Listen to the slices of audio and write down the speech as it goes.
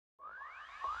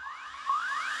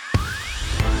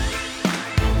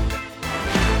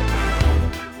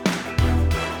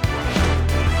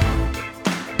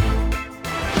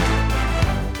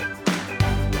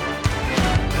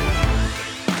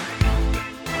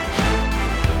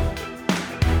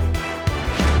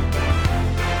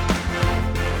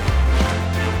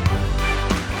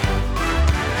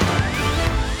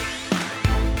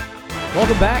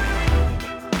Welcome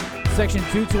back. Section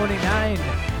 229,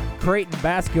 Creighton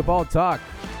Basketball Talk.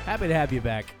 Happy to have you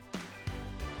back.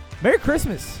 Merry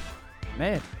Christmas.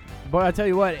 Man, boy, I'll tell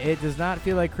you what, it does not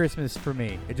feel like Christmas for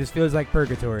me. It just feels like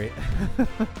purgatory.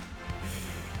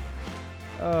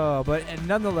 But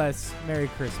nonetheless, Merry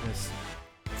Christmas.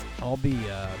 I'll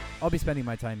be spending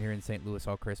my time here in St. Louis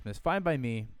all Christmas. Fine by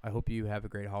me. I hope you have a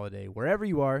great holiday. Wherever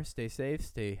you are, stay safe,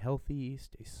 stay healthy,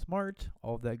 stay smart,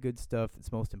 all of that good stuff. It's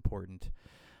most important.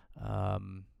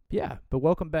 But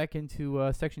welcome back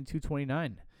into Section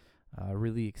 229.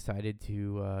 Really excited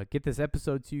to get this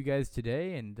episode to you guys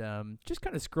today, and just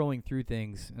kind of scrolling through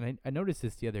things. And I noticed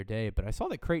this the other day, but I saw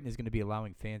that Creighton is going to be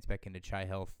allowing fans back into Chi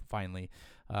Health finally.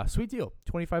 Sweet deal.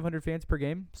 2,500 fans per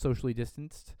game, socially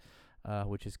distanced,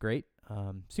 which is great.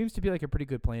 Seems to be like a pretty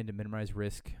good plan to minimize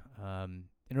risk. And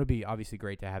it would be obviously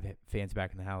great to have fans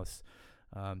back in the house.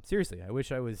 Seriously, I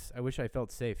wish I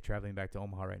felt safe traveling back to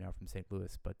Omaha right now from St.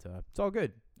 Louis, but it's all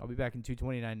good. I'll be back in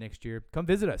 229 next year. Come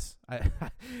visit us. I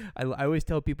always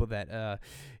tell people that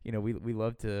we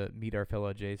love to meet our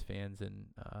fellow Jays fans, and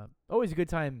always a good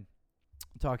time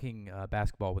talking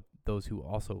basketball with those who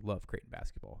also love Creighton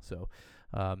basketball. So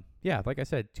like I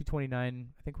said, 229.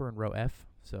 I think we're in row F.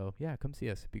 So yeah, come see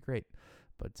us. It'd be great.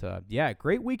 But,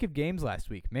 great week of games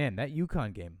last week. Man, that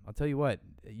UConn game, I'll tell you what,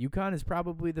 UConn is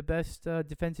probably the best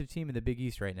defensive team in the Big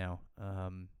East right now,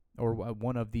 or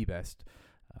one of the best.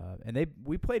 And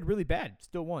we played really bad,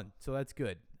 still won, so that's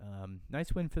good.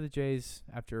 Nice win for the Jays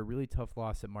after a really tough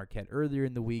loss at Marquette earlier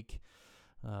in the week.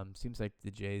 Seems like the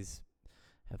Jays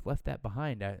have left that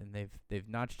behind, and they've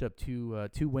notched up two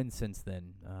wins since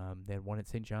then. They had one at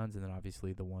St. John's and then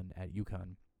obviously the one at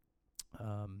UConn.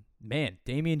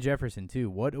 Damian Jefferson too.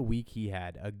 What a week he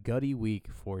had. A gutty week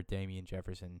for Damian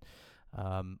Jefferson.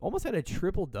 Almost had a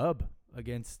triple dub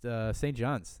against St.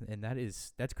 John's, and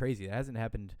that's crazy. That hasn't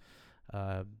happened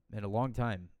in a long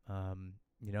time.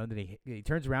 Then he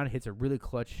turns around and hits a really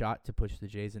clutch shot to push the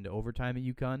Jays into overtime at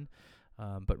UConn.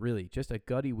 But really, just a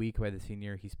gutty week by the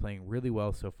senior. He's playing really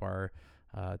well so far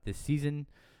this season.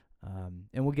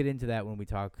 And we'll get into that when we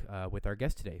talk with our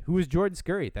guest today, who is Jordan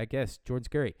Scurry. That guest, Jordan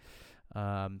Scurry.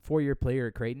 4-year player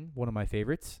at Creighton, one of my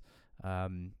favorites.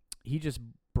 He just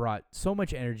brought so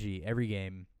much energy every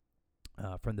game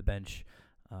from the bench.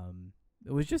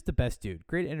 It was just the best dude.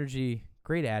 Great energy,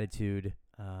 great attitude.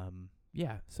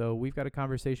 So we've got a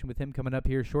conversation with him coming up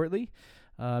here shortly.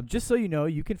 Just so you know,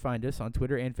 you can find us on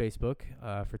Twitter and Facebook.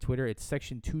 For Twitter, it's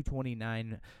Section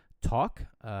 229 Talk.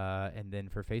 And then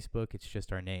for Facebook, it's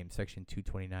just our name, Section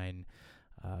 229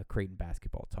 Creighton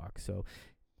Basketball Talk. So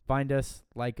find us,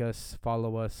 like us,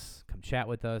 follow us, come chat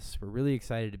with us. We're really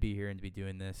excited to be here and to be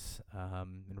doing this.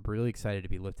 And we're really excited to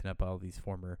be lifting up all these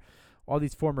former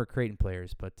Creighton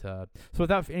players. But so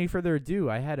without any further ado,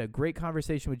 I had a great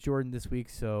conversation with Jordan this week.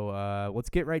 So let's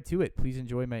get right to it. Please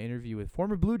enjoy my interview with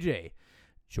former Blue Jay,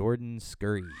 Jordan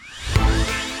Scurry.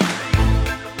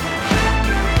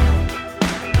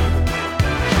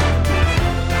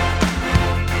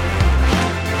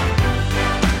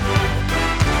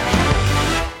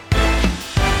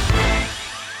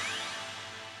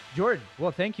 Jordan,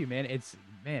 well, thank you, man.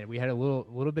 We had a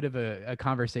little bit of a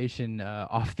conversation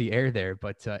off the air there,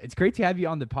 but it's great to have you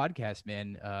on the podcast,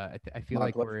 man. I feel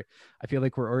like we're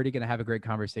already going to have a great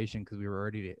conversation because we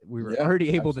were already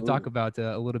able to talk about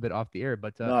a little bit off the air.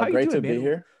 But how great you doing, to man? be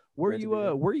here. Where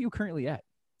are you currently at?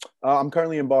 I'm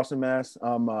currently in Boston, Mass.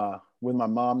 I'm with my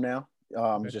mom now.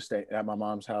 Just at my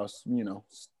mom's house.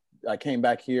 I came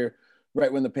back here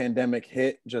right when the pandemic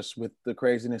hit, just with the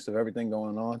craziness of everything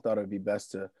going on. Thought it would be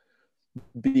best to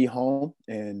be home,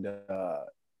 and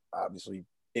obviously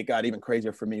it got even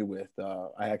crazier for me with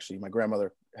my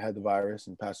grandmother had the virus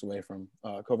and passed away from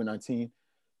COVID-19,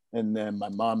 and then my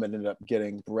mom ended up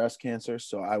getting breast cancer.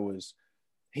 So I was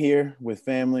here with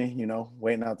family,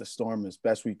 waiting out the storm as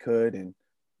best we could, and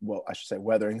I should say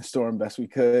weathering the storm best we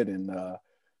could. And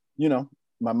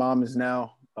my mom is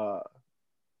now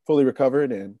fully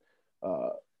recovered, and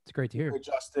it's great to hear.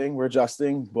 We're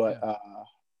adjusting, but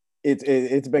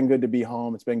it's been good to be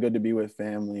home. It's been good to be with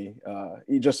family,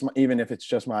 even if it's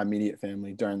just my immediate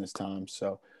family during this time.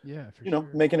 So, sure.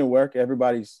 Making it work.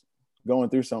 Everybody's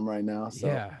going through something right now. So,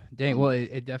 yeah, dang. Well,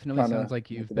 it definitely sounds like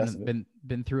you've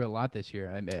been through a lot this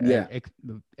year. I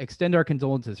extend our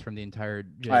condolences from the entire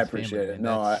Jays I appreciate family, it.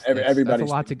 Man. No, everybody's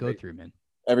a lot to go through, man.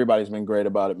 Everybody's been great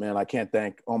about it, man. I can't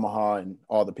thank Omaha and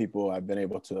all the people I've been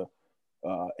able to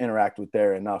interact with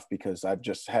there enough, because I've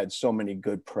just had so many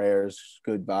good prayers,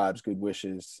 good vibes, good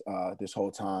wishes this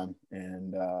whole time.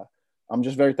 And I'm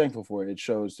just very thankful for it. It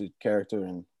shows the character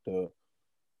and the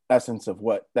essence of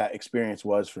what that experience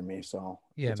was for me. So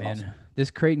Yeah, it's man. awesome.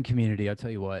 This Creighton community, I'll tell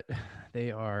you what,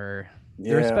 they're a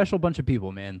Yeah, special bunch of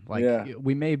people, man. Like yeah,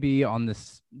 we may be on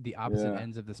the opposite yeah,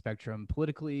 ends of the spectrum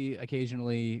politically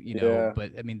occasionally, yeah.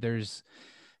 but I mean there's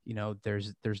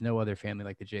no other family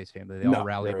like the Jays family. They all No,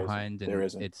 rally there isn't. behind, There and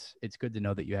isn't. it's good to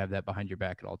know that you have that behind your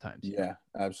back at all times. Yeah,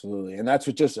 absolutely. And that's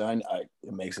what just it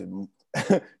makes it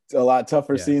it's a lot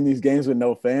tougher Yeah. seeing these games with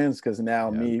no fans because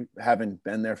now Yeah. me having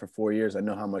been there for 4 years, I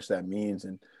know how much that means,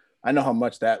 and I know how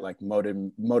much that like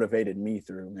motivated me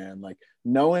through, man. Like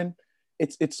knowing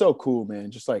it's so cool,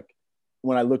 man. Just like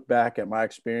when I look back at my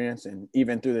experience and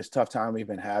even through this tough time we've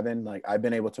been having, like I've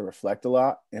been able to reflect a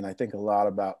lot, and I think a lot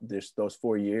about those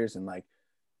 4 years, and like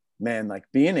man, like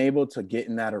being able to get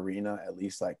in that arena at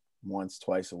least like once,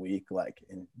 twice a week, like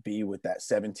and be with that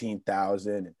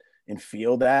 17,000 and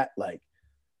feel that, like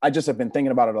I just have been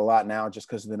thinking about it a lot now just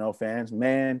because of the no fans.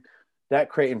 Man, that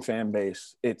Creighton fan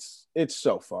base, it's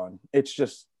so fun. It's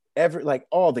just like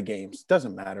all the games,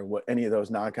 doesn't matter what any of those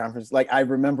non-conference, like I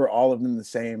remember all of them the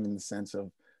same in the sense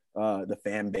of the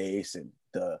fan base and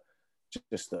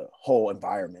just the whole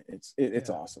environment. It's Yeah.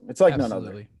 awesome. It's like none other.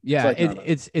 Absolutely. Yeah, Like none other.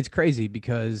 it's crazy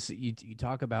because you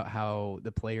talk about how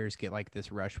the players get like this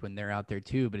rush when they're out there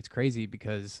too, but it's crazy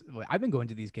because I've been going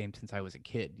to these games since I was a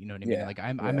kid. You know what I mean? Yeah. Like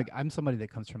Yeah. I'm somebody that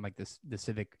comes from like the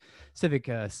civic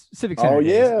Oh center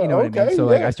days. yeah. You know what I mean? Okay. So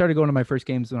like Yeah. I started going to my first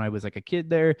games when I was like a kid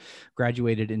there,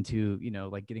 graduated into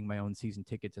like getting my own season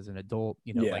tickets as an adult.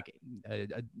 Yeah. Like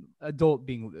adult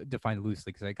being defined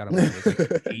loosely because I got them when I was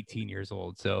like 18 years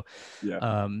old. So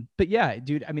Yeah. but yeah,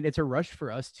 dude, I mean, it's a rush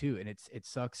for us too. And it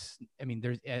sucks. I mean,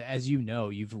 as you know,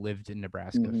 you've lived in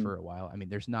Nebraska Mhm. for a while. I mean,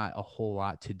 there's not a whole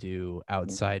lot to do Mhm.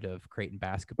 outside of Creighton But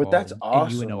basketball that's and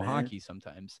awesome, UNO man. hockey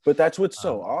sometimes. But that's what's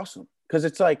so Um, awesome. Because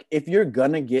it's like if you're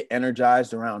gonna get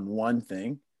energized around one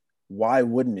thing, why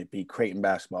wouldn't it be Creighton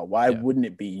basketball? Why yeah, wouldn't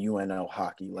it be UNO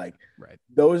hockey? Like right.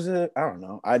 those are, I don't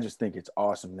know. I just think it's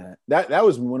awesome that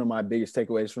was one of my biggest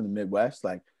takeaways from the Midwest.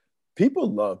 Like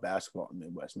people love basketball in the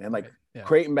Midwest, man. Like Right. Yeah.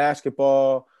 Creighton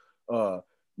basketball,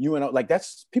 UNO, like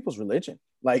that's people's religion.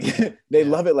 Like they Yeah.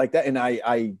 love it like that. And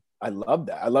I love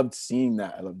that. I loved seeing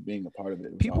that. I love being a part of it.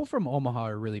 It was People awesome. from Omaha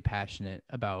are really passionate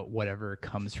about whatever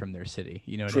comes from their city.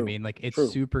 You know what I True. mean? Like it's True.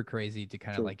 super crazy to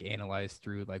kind of True. like analyze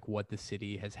through like what the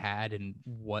city has had and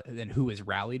what and who has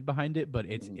rallied behind it. But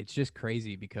Mhm. it's just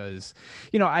crazy because,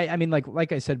 I mean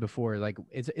like I said before, like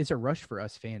it's a rush for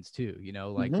us fans too.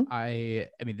 Like Mhm. I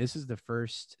mean this is the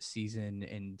first season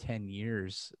in 10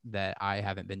 years that I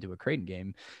haven't been to a Creighton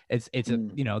game. It's a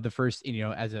Mm. the first,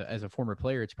 as a former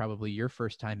player, it's probably your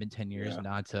first time in 10 years Yeah.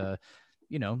 not to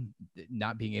you know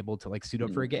not being able to like suit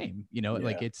up for a Mm. game.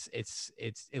 Like Yeah.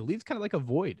 it leaves kind of like a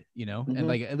void, and Mhm.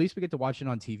 like at least we get to watch it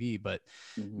on TV. But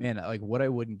Mhm. man, like what I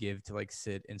wouldn't give to like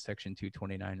sit in section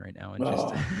 229 right now and just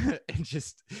Oh, and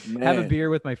just have a man. beer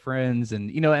with my friends. And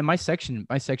and my section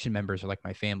members are like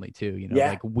my family too. Yeah.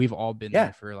 Like we've all been Yeah.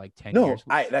 there for like 10 No, years.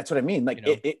 that's what I mean. Like you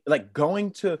know it like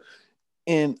going to,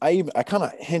 and I kind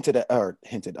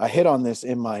of I hit on this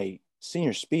in my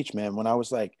senior speech, man, when I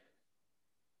was like,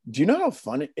 do you know how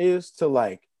fun it is to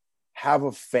like have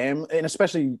a family, and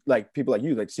especially like people like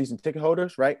you, like season ticket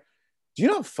holders, right? Do you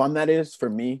know how fun that is for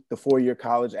me, the 4-year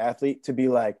college athlete, to be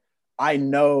like, I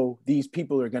know these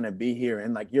people are going to be here.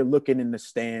 And like, you're looking in the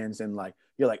stands and like,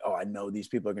 you're like, oh, I know these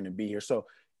people are going to be here. So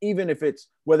even if it's,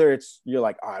 whether it's, you're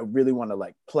like, oh, I really want to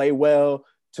like play well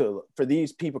for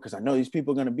these people, because I know these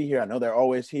people are going to be here. I know they're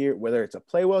always here, whether it's a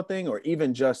play well thing or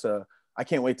even just I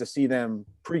can't wait to see them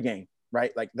pregame,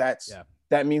 right? Like yeah,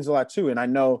 that means a lot too. And I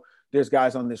know there's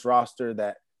guys on this roster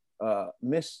that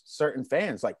miss certain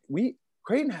fans. Like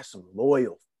Creighton has some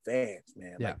loyal fans,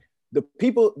 man. yeah, Like the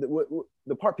people,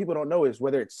 the part people don't know is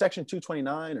whether it's section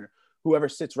 229 or whoever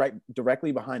sits right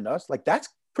directly behind us, like that's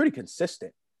pretty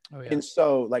consistent. oh yeah, And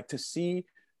so like to see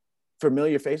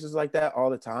familiar faces like that all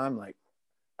the time, like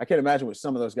I can't imagine with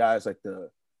some of those guys, like the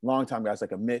longtime guys,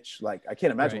 like a Mitch, like I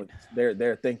can't imagine right. what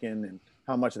they're thinking and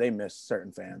how much they miss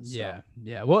certain fans. So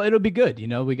Yeah. Well, it'll be good.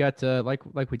 We got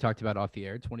like we talked about off the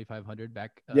air, 2,500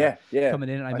 back yeah, coming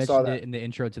in. I I saw mentioned that. it in the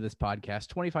intro to this podcast.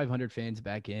 2,500 fans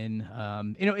back in.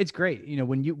 It's great.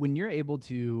 When you're able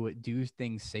to do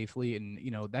things safely, and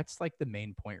that's like the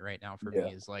main point right now for Yeah.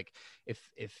 me is like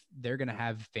if they're gonna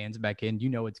have fans back in,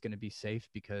 it's gonna be safe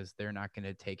because they're not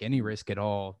gonna take any risk at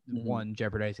all. Mm-hmm. One,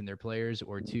 jeopardizing their players,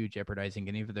 or two, jeopardizing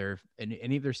any of their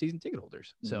season ticket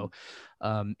holders. Mm-hmm.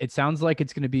 So it sounds like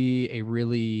it's going to be a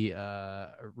really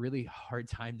hard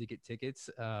time to get tickets.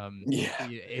 Yeah.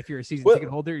 If you're a season Well, ticket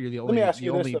holder, you're the let me ask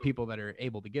you this, only though. people that are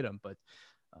able to get them. But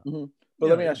But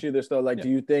let me ask you this though, like, do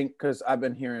you think, because I've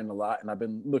been hearing a lot and I've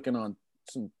been looking on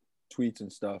some tweets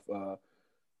and stuff.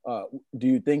 Do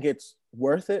you think it's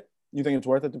worth it? You think it's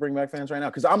worth it to bring back fans right now?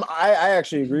 Because I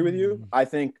actually agree with you. I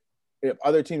think if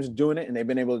other teams are doing it and they've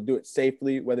been able to do it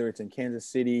safely, whether it's in Kansas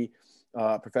City,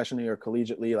 professionally or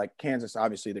collegiately, like Kansas,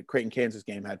 obviously the Creighton Kansas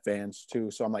game had fans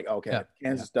too. So I'm like, okay, if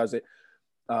Kansas does it,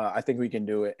 I think we can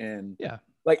do it. And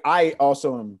like I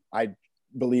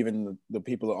believe in the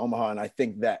people of Omaha, and I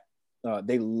think that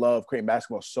they love Creighton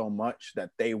basketball so much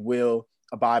that they will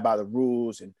abide by the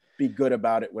rules and be good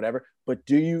about it, whatever. But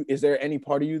is there any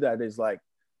part of you that is like,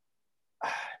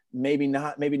 maybe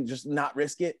just not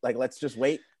risk it? Like, let's just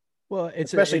wait. Well,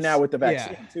 especially now with the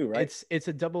vaccine too, right? It's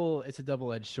a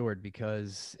double-edged sword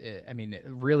because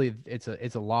really it's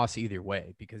a loss either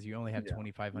way because you only have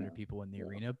 2,500 people in the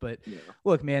arena. But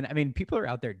look, man, I mean, people are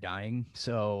out there dying,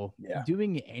 so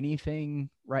doing anything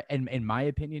right, and in my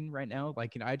opinion, right now,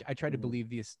 like I try to believe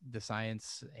the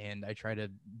science, and I try to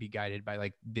be guided by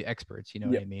like the experts. You know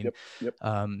what I mean?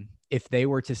 If they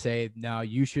were to say, no,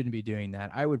 you shouldn't be doing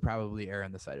that, I would probably err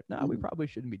on the side of, no, we probably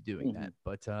shouldn't be doing that.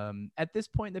 But at this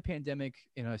point in the pandemic,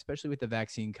 especially with the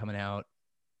vaccine coming out,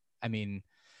 I mean,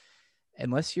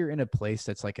 unless you're in a place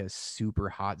that's like a super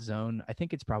hot zone, I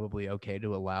think it's probably okay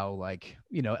to allow, like,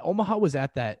 Omaha was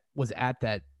at that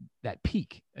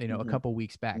peak, a couple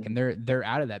weeks back, and they're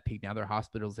out of that peak now. Their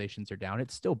hospitalizations are down.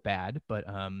 It's still bad, but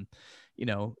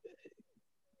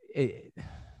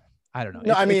I don't know.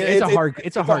 No, it's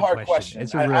a hard question.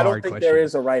 It's a real I don't hard think question. there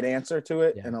is a right answer to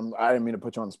it, and I didn't mean to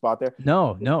put you on the spot there.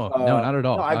 No, not at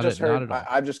all. No, I've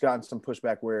just gotten some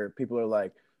pushback where people are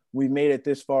like, "We made it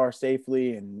this far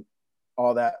safely and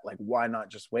all that. Like, why not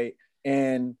just wait?"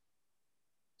 And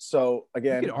so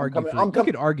again, you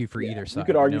could argue for either side. You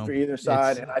could argue for either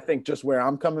side, and I think just where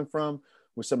I'm coming from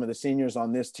with some of the seniors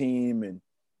on this team and.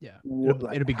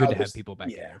 It'll be good to have people back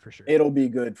there for sure. It'll be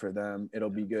good for them. It'll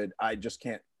be good. I just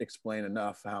can't explain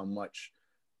enough how much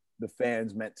the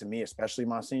fans meant to me, especially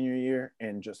my senior year,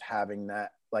 and just having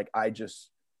that. Like,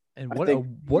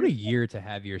 what a year to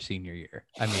have your senior year.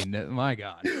 I mean, my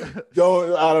God. I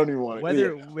don't even want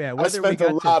to. Whether we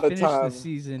got to finish the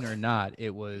season or not,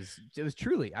 it was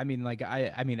truly. I mean, like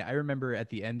I remember at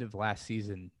the end of last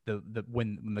season,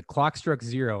 when the clock struck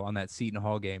 0 on that Seton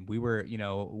Hall game, we were, that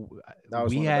was one of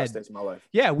the best days of my life.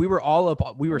 Yeah, we were all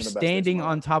up. We were standing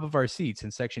on top of our seats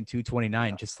in section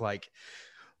 229, just like.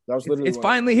 That was literally it's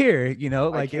finally here,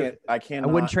 like I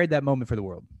wouldn't trade that moment for the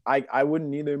world. I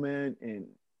wouldn't either, man. And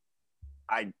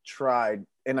I tried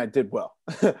and I did well.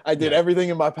 I did everything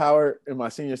in my power in my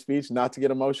senior speech not to get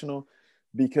emotional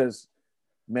because,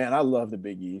 man, I love the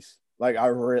Big East. Like, I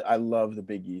love the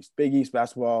Big East. Big East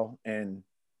basketball. And,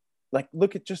 like,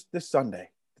 look at just this Sunday.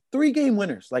 3-game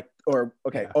winners.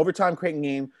 Overtime Creighton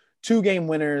game, 2-game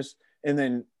winners, and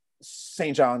then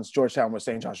St. John's, Georgetown was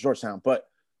St. John's, Georgetown. But,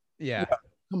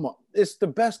 come on. It's the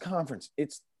best conference.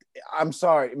 I'm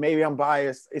sorry, maybe I'm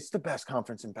biased. It's the best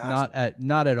conference in basketball.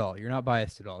 Not at all. You're not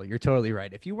biased at all. You're totally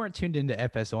right. If you weren't tuned into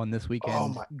FS1 this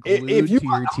weekend, glued to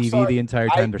your TV the entire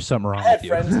time, there's something wrong with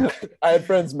you. I had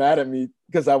friends mad at me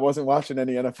because I wasn't watching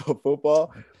any NFL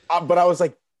football, but I was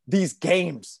like, these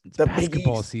games, it's the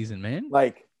basketball season, man.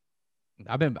 Like,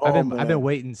 I've been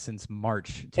waiting since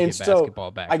March to get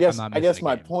basketball back. I guess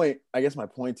my point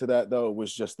to that though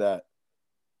was just that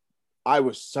I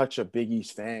was such a Big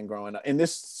East fan growing up. And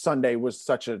this Sunday was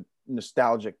such a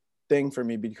nostalgic thing for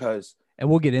me because. And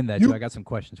we'll get in that too. I got some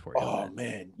questions for you. Oh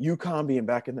man, UConn being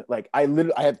back in I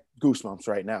have goosebumps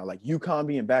right now. Like, UConn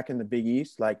being back in the Big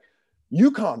East, like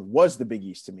UConn was the Big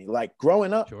East to me. Like,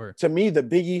 growing up, to me, the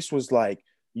Big East was like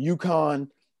UConn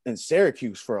and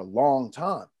Syracuse for a long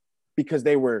time because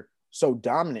they were so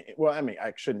dominant. Well, I mean,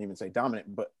 I shouldn't even say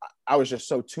dominant, but I was just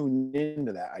so tuned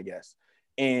into that, I guess.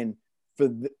 And for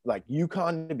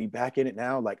UConn to be back in it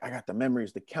now, like, I got the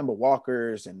memories, the Kemba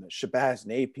Walkers and the Shabazz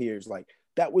Napiers, like,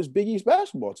 that was Big East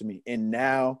basketball to me. And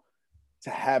now to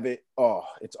have it,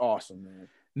 it's awesome,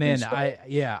 man.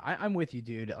 I'm with you,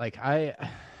 dude. Like,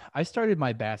 I started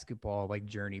my basketball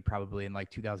journey probably in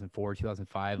 2004,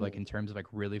 2005, like in terms of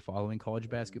really following college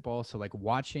basketball. So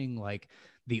watching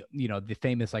the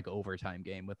famous overtime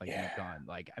game with UConn.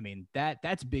 I mean,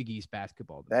 that's Big East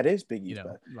basketball. That is Big East.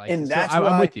 And that's why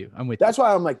I'm with you. That's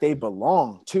why I'm they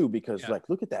belong too, because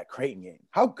look at that Creighton game.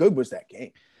 How good was that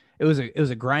game? It was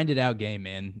a grinded out game,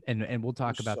 man, and we'll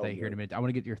talk about that here in a minute. I want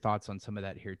to get your thoughts on some of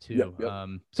that here too.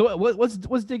 Yep. So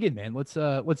let's dig in, man. Let's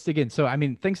dig in. So I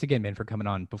mean, thanks again, man, for coming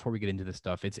on. Before we get into this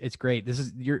stuff, it's great.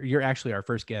 You're actually our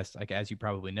first guest, as you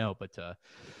probably know. But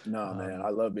man, I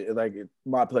love it. It's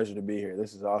my pleasure to be here.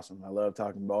 This is awesome. I love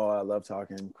talking ball. I love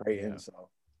talking Creighton. So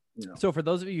you know. So for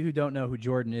those of you who don't know who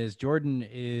Jordan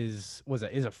was a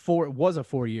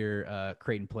 4-year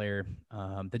Creighton player.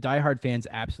 The diehard fans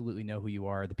absolutely know who you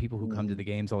are. The people who come to the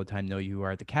games all the time know who you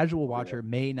are. The casual watcher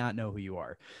may not know who you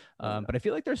are. But I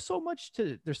feel like there's so much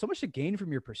to gain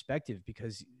from your perspective,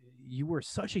 because you were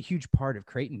such a huge part of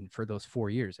Creighton for those 4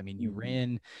 years. I mean, you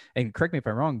ran, and correct me if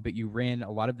I'm wrong, but you ran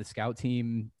a lot of the scout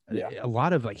team, a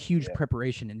lot of like huge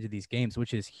preparation into these games,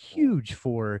 which is huge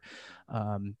for,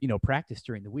 practice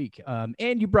during the week.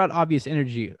 And you brought obvious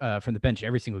energy from the bench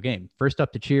every single game. First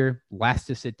up to cheer, last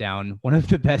to sit down. One of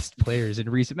the best players in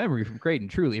recent memory from Creighton,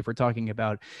 truly, if we're talking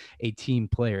about a team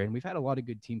player. And we've had a lot of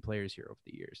good team players here over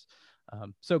the years.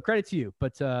 So credit to you,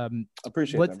 but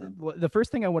appreciate that, man. The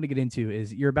first thing I want to get into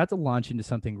is you're about to launch into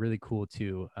something really cool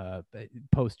to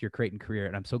post your Creighton career.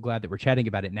 And I'm so glad that we're chatting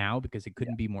about it now, because it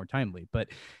couldn't be more timely. But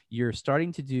you're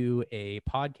starting to do a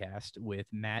podcast with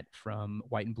Matt from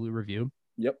White and Blue Review.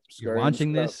 Yep. You're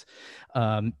launching this.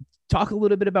 Talk a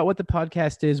little bit about what the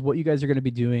podcast is, what you guys are going to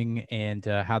be doing, and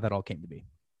how that all came to be.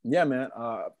 Yeah, man.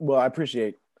 Well, I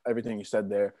appreciate everything you said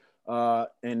there.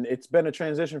 And it's been a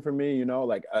transition for me,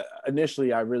 like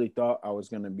initially I really thought I was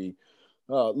going to be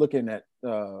looking at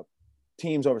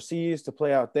teams overseas to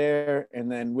play out there. And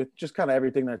then with just kind of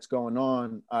everything that's going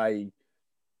on, I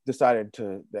decided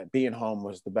that being home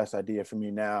was the best idea for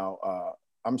me now.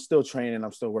 I'm still training.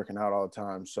 I'm still working out all the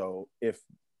time. So if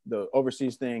the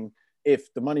overseas thing,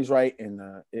 if the money's right and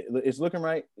it's looking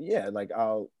right, yeah, like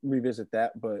I'll revisit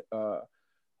that. But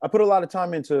I put a lot of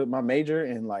time into my major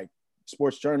in like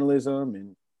sports journalism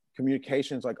and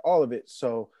communications, like all of it.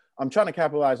 So I'm trying to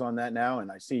capitalize on that now.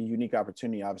 And I see a unique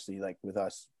opportunity, obviously, like with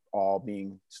us all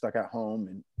being stuck at home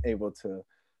and able to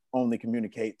only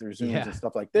communicate through Zooms and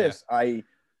stuff like this. Yeah.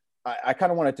 I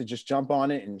kind of wanted to just jump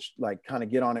on it and like kind of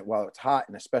get on it while it's hot,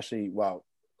 and especially while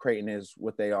Creighton is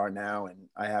what they are now. And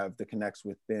I have the connects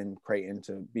within Creighton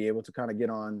to be able to kind of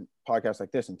get on podcasts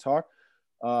like this and talk.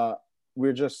 I'm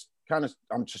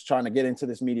just trying to get into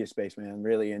this media space, man,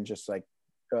 really. And just like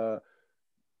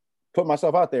put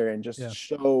myself out there and just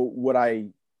show what I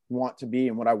want to be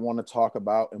and what I want to talk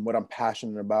about and what I'm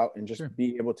passionate about, and just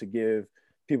be able to give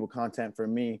people content for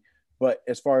me. But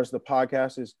as far as the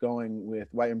podcast is going with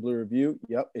White and Blue Review,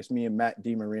 yep, it's me and Matt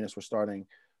DeMarinis. We're starting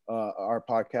our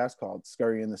podcast called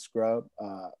Scurry in the Scrub.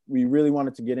 We really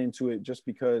wanted to get into it just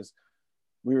because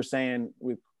we were saying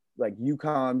with like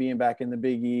UConn being back in the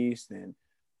Big East and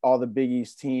all the Big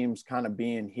East teams kind of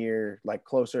being here, like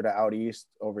closer to out East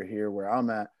over here where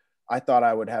I'm at, I thought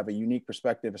I would have a unique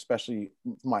perspective, especially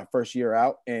my first year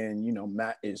out. And,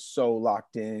 Matt is so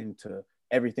locked into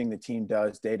everything the team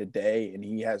does day to day. And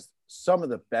he has some of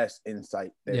the best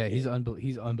insight. He's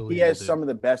unbelievable. He has some of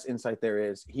the best insight there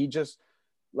is. He just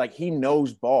like, he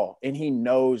knows ball, and he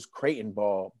knows Creighton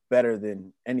ball better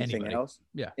than anything else.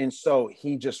 Yeah. And so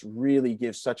he just really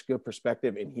gives such good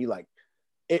perspective. And he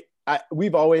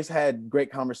we've always had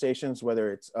great conversations,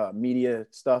 whether it's media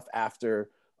stuff after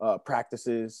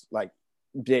practices, like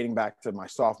dating back to my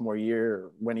sophomore year,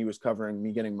 or when he was covering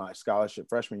me getting my scholarship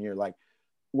freshman year, like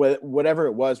whatever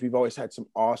it was, we've always had some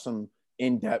awesome,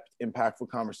 in-depth, impactful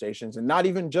conversations, and not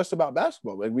even just about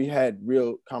basketball. Like we had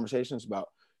real conversations about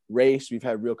race. We've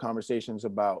had real conversations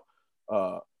about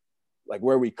like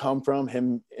where we come from,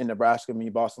 him in Nebraska, me,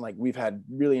 Boston. Like we've had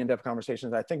really in-depth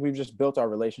conversations. I think we've just built our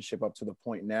relationship up to the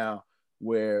point now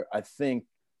where I think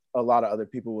a lot of other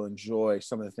people will enjoy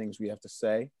some of the things we have to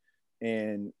say,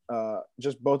 and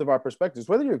just both of our perspectives,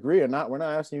 whether you agree or not. We're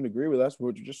not asking you to agree with us.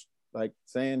 We're just like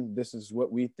saying this is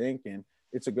what we think, and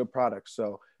it's a good product.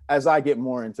 So as I get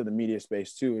more into the media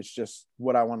space too, it's just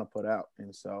what I want to put out.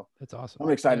 And so that's awesome. I'm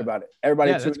excited about it.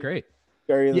 Everybody, that's great.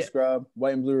 Scurry in the Scrub,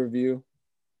 White and Blue Review.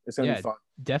 It's going to be fun.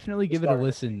 Definitely give it a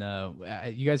listen.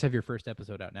 You guys have your first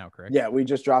episode out now, correct? Yeah, we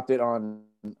just dropped it on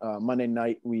Monday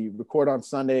night. We record on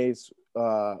Sundays.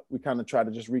 We kind of try to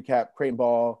just recap Creighton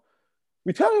ball.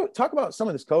 We talk about some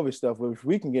of this COVID stuff, which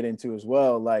we can get into as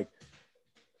well. Like,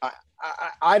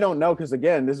 I don't know, because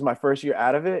again, this is my first year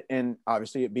out of it, and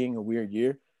obviously it being a weird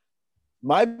year.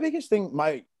 My biggest thing,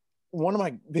 one of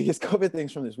my biggest COVID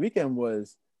things from this weekend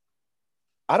was,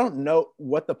 I don't know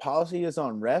what the policy is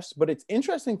on refs, but it's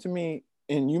interesting to me,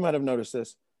 and you might have noticed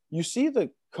this. You see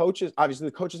the coaches, obviously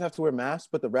the coaches have to wear masks,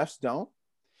 but the refs don't.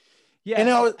 Yeah.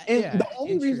 And the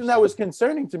only reason that was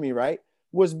concerning to me, right,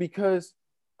 was because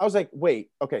I was like, wait,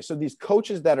 okay, so these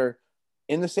coaches that are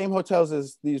in the same hotels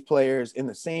as these players, in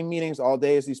the same meetings all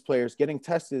day as these players, getting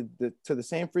tested to the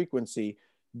same frequency,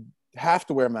 have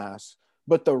to wear masks.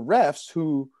 But the refs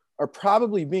who are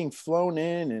probably being flown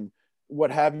in and what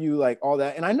have you, like all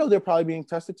that. And I know they're probably being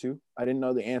tested too. I didn't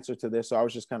know the answer to this, so I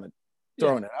was just kind of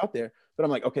throwing it out there. but I'm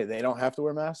like, okay, they don't have to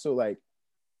wear masks. So like,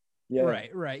 yeah.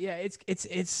 Right. Yeah.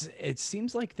 It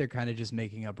seems like they're kind of just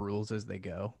making up rules as they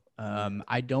go.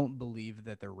 I don't believe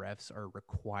that the refs are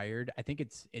required. I think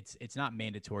it's not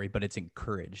mandatory, but it's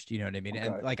encouraged. You know what I mean? Okay.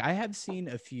 And like I have seen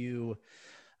a few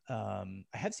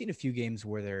games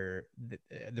where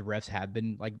the refs have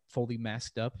been like fully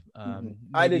masked up.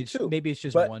 I did too. Maybe it's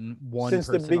just but one since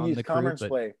person the Big on East the crew, conference but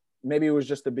play, maybe it was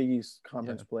just the Big East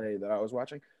conference play that I was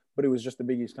watching, but it was just the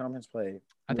Big East conference play.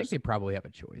 I think they probably have a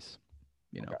choice,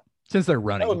 Okay. since they're That would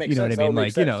running. make You know sense. what I mean? That would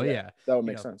make Like, sense. yeah. That would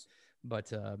make sense.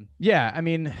 But yeah, I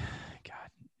mean,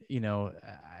 God,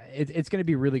 it's going to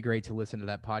be really great to listen to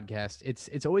that podcast.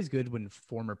 It's always good when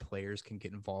former players can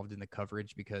get involved in the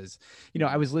coverage because,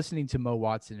 I was listening to Mo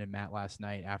Watson and Matt last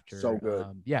night after. So good.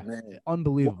 Man.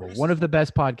 Unbelievable. One of the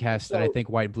best podcasts that I think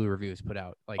White and Blue Review has put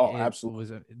out. Like,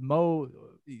 absolutely. Mo,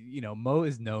 Mo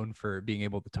is known for being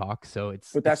able to talk. So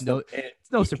it's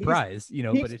no surprise,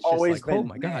 but it's just like, oh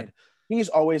my God. He's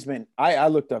always been, I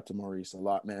looked up to Maurice a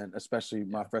lot, man, especially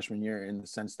my freshman year in the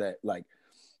sense that like,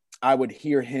 I would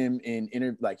hear him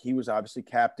in like he was obviously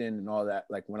captain and all that.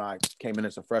 Like when I came in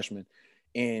as a freshman,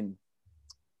 and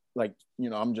like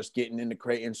I'm just getting into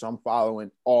Creighton, so I'm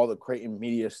following all the Creighton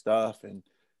media stuff, and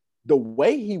the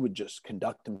way he would just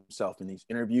conduct himself in these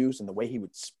interviews and the way he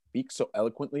would speak so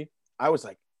eloquently, I was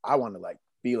like, I want to like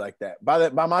be like that. By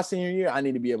my senior year, I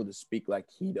need to be able to speak like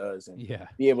he does and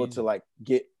be able to like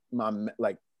get my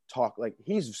like talk like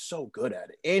he's so good at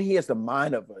it, and he has the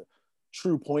mind of a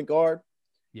true point guard.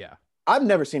 Yeah. I've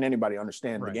never seen anybody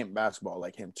understand the game of basketball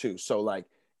like him too. So like,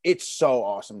 it's so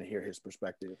awesome to hear his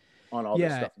perspective on all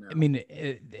this stuff now. I mean,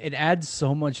 it adds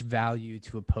so much value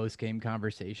to a post-game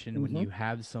conversation when you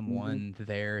have someone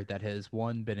there that has,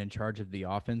 one, been in charge of the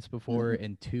offense before,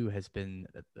 and two, has been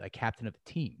a captain of a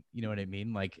team. You know what I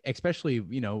mean? Like, especially,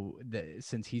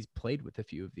 since he's played with a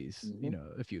few of these,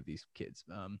 kids.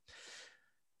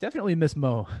 Definitely miss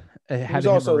Mo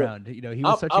having him around. He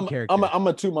was such a character. I'm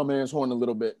gonna toot my man's horn a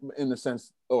little bit in the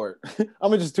sense, or I'm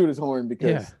gonna just toot his horn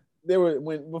because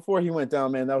before he went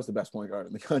down, man, that was the best point guard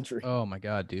in the country. Oh my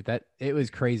God, dude, it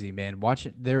was crazy, man.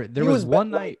 Watching there was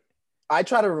one night. I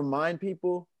try to remind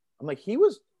people. I'm like,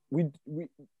 we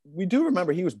do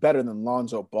remember he was better than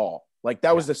Lonzo Ball. Like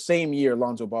that was the same year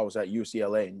Lonzo Ball was at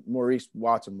UCLA, and Maurice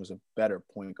Watson was a better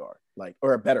point guard, like,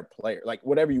 or a better player, like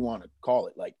whatever you want to call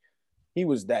it, like. He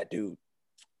was that dude.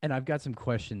 And I've got some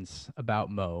questions about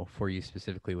Mo for you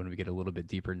specifically when we get a little bit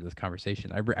deeper into this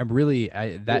conversation. I'm really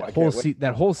that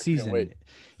whole season,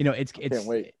 it's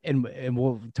and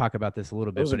we'll talk about this a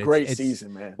little bit. It was a great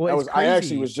season, man. Well, I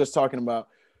actually was just talking about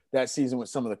that season with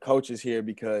some of the coaches here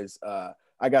because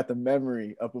I got the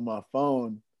memory up on my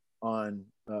phone on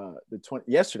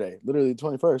yesterday, literally the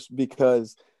 21st,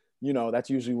 because that's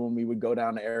usually when we would go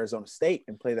down to Arizona State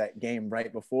and play that game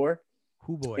right before.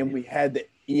 Oh boy. And we had the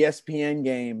ESPN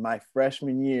game my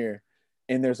freshman year,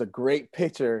 and there's a great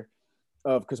picture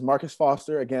of because Marcus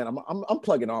Foster, again, I'm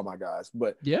plugging all my guys,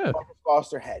 but Marcus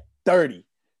Foster had 30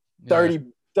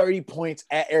 points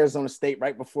at Arizona State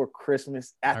right before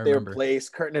Christmas at their place,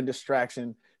 curtain of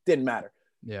distraction, didn't matter.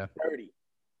 30.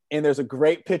 And there's a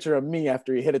great picture of me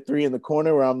after he hit a three in the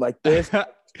corner where I'm like this,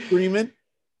 screaming.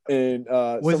 And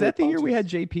was that the year we had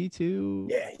JP too?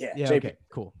 Yeah. JP. Okay,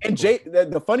 cool. And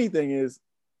the funny thing is,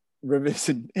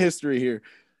 revision history here.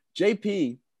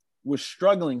 JP was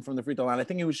struggling from the free throw line. I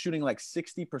think he was shooting like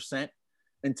 60%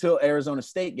 until Arizona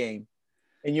State game.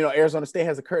 And Arizona State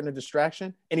has a curtain of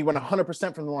distraction, and he went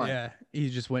 100% from the line. Yeah, he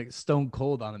just went stone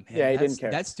cold on him. Man, he didn't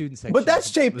care. That student section. But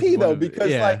that's JP though,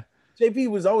 because like JP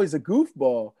was always a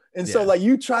goofball, and so like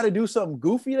you try to do something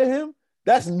goofy to him.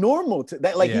 That's normal to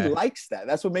that. Like he likes that.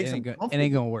 That's what makes him comfortable. It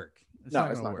ain't gonna work. It's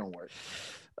not gonna work.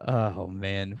 Oh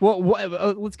man. Well,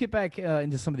 let's get back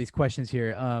into some of these questions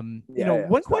here.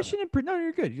 One question no,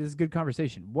 you're good. This is a good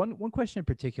conversation. One question in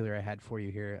particular I had for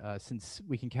you here, since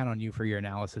we can count on you for your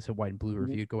analysis of White and Blue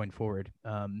Review going forward.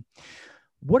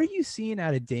 What are you seeing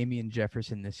out of Damian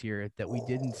Jefferson this year that we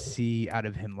didn't see out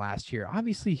of him last year?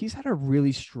 Obviously, he's had a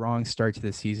really strong start to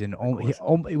the season.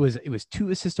 It was 2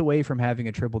 assists away from having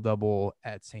a triple-double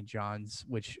at St. John's,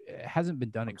 which hasn't been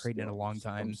done at Creighton in a long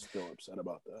time. I'm still upset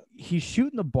about that. He's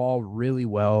shooting the ball really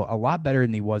well, a lot better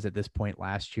than he was at this point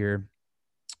last year.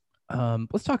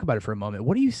 Let's talk about it for a moment.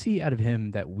 What do you see out of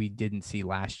him that we didn't see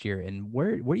last year, and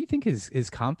where do you think his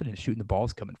confidence shooting the ball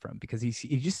is coming from? Because he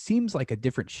just seems like a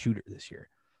different shooter this year.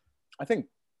 I think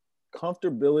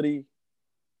comfortability,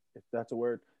 if that's a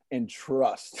word, and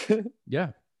trust.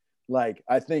 Yeah. Like,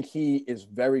 I think he is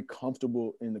very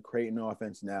comfortable in the Creighton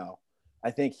offense now.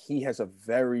 I think he's a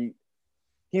very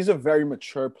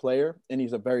mature player, and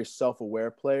he's a very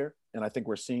self-aware player. And I think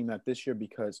we're seeing that this year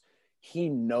because he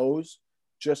knows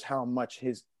just how much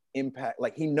his impact,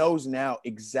 like he knows now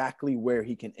exactly where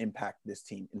he can impact this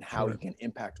team and how he can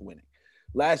impact winning.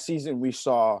 Last season, we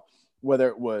saw whether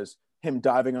it was him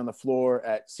diving on the floor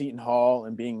at Seton Hall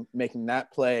and making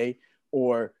that play,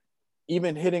 or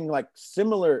even hitting like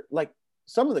similar, like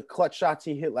some of the clutch shots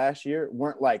he hit last year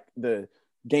weren't like the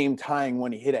game tying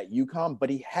one he hit at UConn, but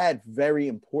he had very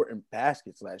important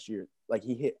baskets last year. Like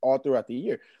he hit all throughout the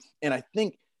year. And I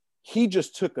think he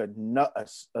just took a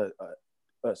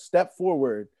step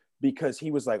forward because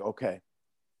he was like, okay,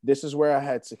 this is where I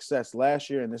had success last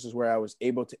year, and this is where I was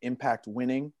able to impact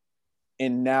winning.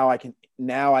 And now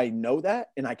I know that,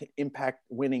 and I can impact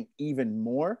winning even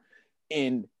more.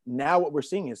 And now what we're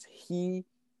seeing is he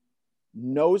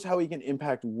knows how he can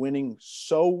impact winning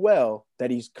so well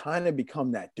that he's kind of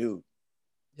become that dude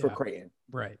for Creighton.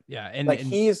 Right. Yeah. And like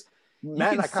he's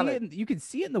Matt, you can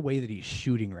see it in the way that he's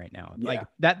shooting right now. Yeah. Like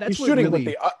that's he's what shooting really,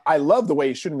 with I love the way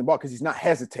he's shooting the ball because he's not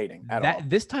hesitating at all.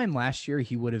 This time last year,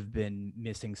 he would have been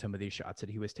missing some of these shots that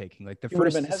he was taking. Like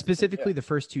specifically the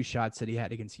first two shots that he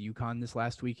had against UConn this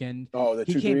last weekend. Oh,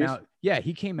 he came out. Yeah,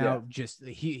 he came out just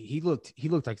he looked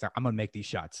like I'm gonna make these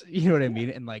shots. You know what I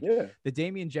mean? And like the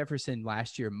Damian Jefferson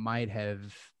last year might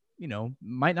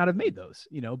not have made those,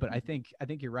 but I think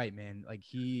you're right, man. Like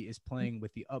he is playing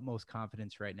with the utmost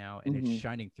confidence right now, and it's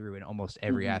shining through in almost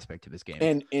every aspect of his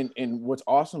game. And what's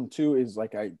awesome too is,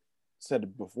 like I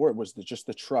said before, it was just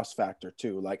the trust factor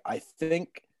too. Like I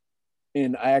think,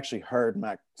 and I actually heard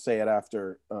Mac say it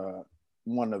after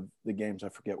one of the games. I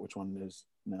forget which one it is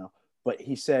now, but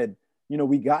he said,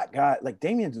 we got guys like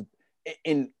Damian's,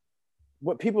 and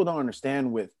what people don't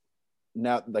understand with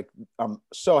now, like I'm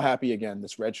so happy again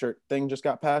this red shirt thing just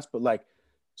got passed, but like,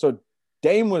 so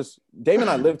Dame and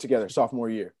I lived together sophomore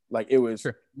year. Like it was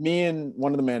me and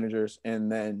one of the managers, and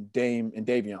then Dame and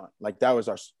Davion. Like that was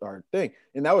our thing,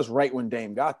 and that was right when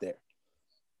Dame got there.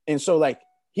 And so like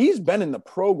he's been in the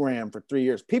program for 3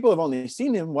 years. People have only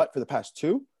seen him for the past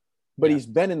 2, but he's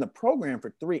been in the program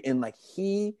for 3, and like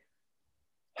he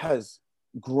has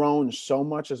grown so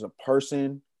much as a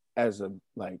person, as a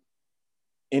like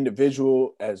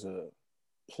individual, as a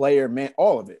player, man,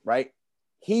 all of it, right?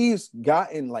 He's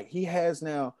gotten like, he has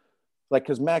now, like,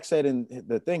 because Max said in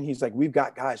the thing, he's like, we've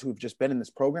got guys who've just been in this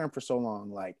program for so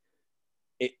long. Like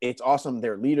it's awesome.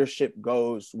 Their leadership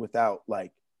goes without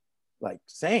like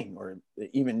saying or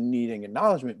even needing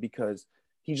acknowledgement, because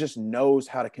he just knows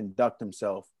how to conduct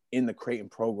himself in the Creighton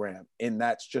program. And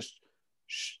that's just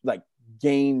like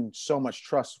gained so much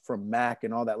trust from Mac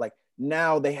and all that. Like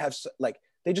now they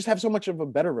just have so much of a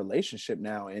better relationship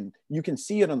now, and you can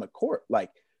see it on the court.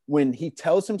 Like when he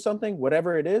tells him something,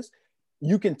 whatever it is,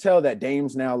 you can tell that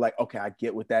Dame's now like, okay, I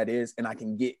get what that is, and I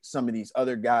can get some of these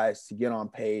other guys to get on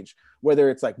page, whether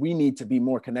it's like we need to be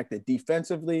more connected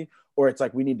defensively, or it's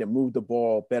like we need to move the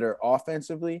ball better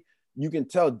offensively. You can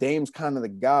tell Dame's kind of the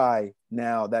guy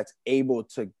now that's able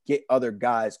to get other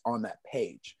guys on that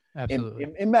page. Absolutely.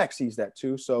 And Max sees that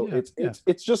too. So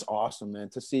it's just awesome, man,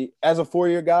 to see as a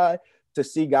 4-year guy, to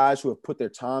see guys who have put their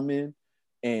time in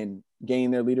and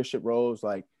gain their leadership roles,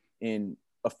 like in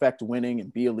affect winning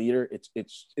and be a leader.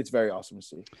 It's very awesome to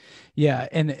see. Yeah.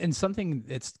 And something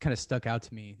that's kind of stuck out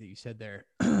to me that you said there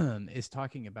is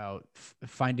talking about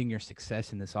finding your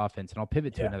success in this offense. And I'll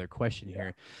pivot to another question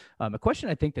here. A question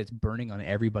I think that's burning on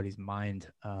everybody's mind,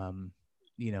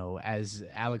 as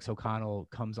Alex O'Connell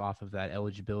comes off of that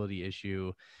eligibility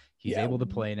issue. He's able to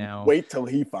play now. Wait till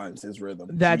he finds his rhythm.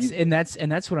 That's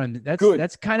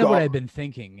kind of what I've been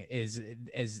thinking is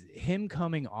him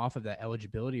coming off of that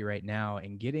eligibility right now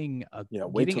and getting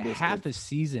half a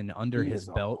season under his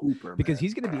belt, because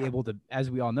he's going to be able to, as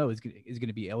we all know, is going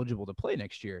to be eligible to play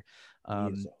next year.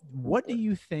 What do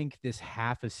you think this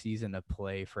half a season of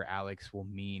play for Alex will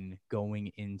mean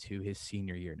going into his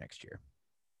senior year next year?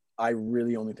 I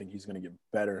really only think he's going to get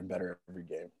better and better every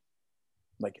game.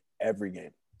 Like every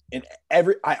game.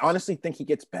 I honestly think he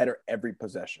gets better every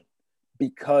possession,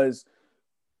 because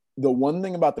the one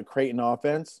thing about the Creighton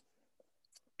offense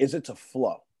is it's a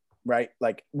flow, right?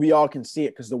 Like we all can see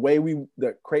it, because the way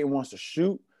that Creighton wants to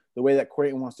shoot, the way that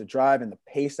Creighton wants to drive, and the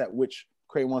pace at which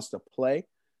Creighton wants to play,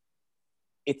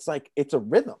 it's like, it's a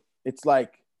rhythm. It's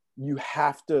like you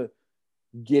have to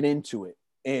get into it.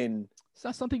 And it's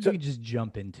not something you can just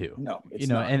jump into. No,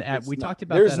 we talked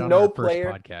about There's that on no our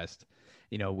player, first podcast.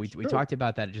 We True. talked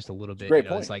about that just a little bit. Great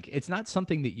point. It's like, it's not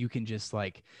something that you can just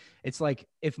like, it's like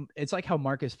how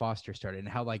Marcus Foster started and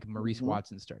how like Maurice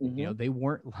Watson started, they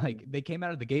weren't like, they came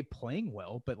out of the gate playing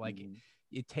well, but like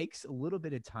it takes a little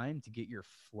bit of time to get your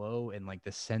flow and like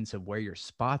the sense of where your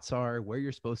spots are, where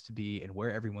you're supposed to be, and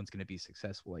where everyone's going to be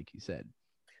successful, like you said.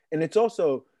 And it's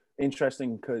also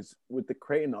interesting because with the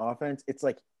Creighton offense, it's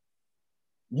like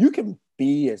you can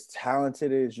be as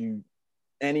talented as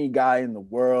any guy in the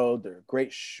world or a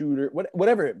great shooter,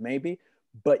 whatever it may be,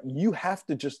 but you have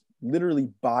to just literally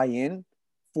buy in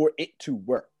for it to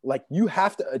work. Like you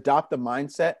have to adopt the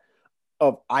mindset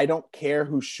of, I don't care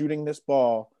who's shooting this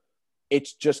ball.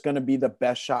 It's just going to be the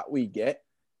best shot we get.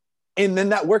 And then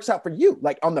that works out for you.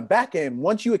 Like on the back end,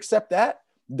 once you accept that,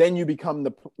 then you become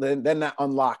then that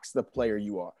unlocks the player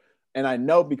you are. And I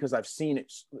know because I've seen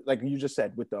it, like you just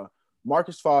said, with the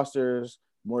Marcus Fosters,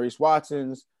 Maurice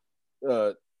Watsons,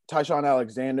 Tyshawn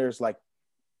Alexander's,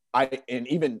 and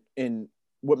even in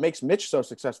what makes Mitch so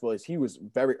successful is he was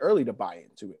very early to buy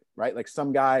into it, right? Like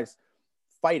some guys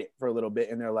fight it for a little bit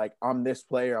and they're like, I'm this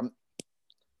player.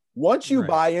 Once you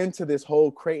buy into this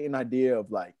whole Creighton idea of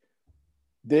like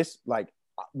this, like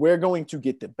we're going to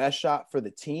get the best shot for the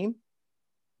team,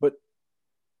 but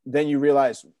then you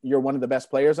realize you're one of the best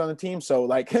players on the team. So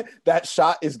like that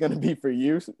shot is going to be for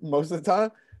you most of the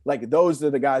time. Like those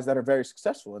are the guys that are very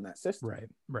successful in that system.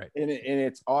 Right. And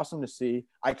it's awesome to see.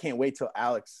 I can't wait till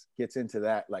Alex gets into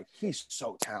that. Like he's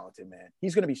so talented, man.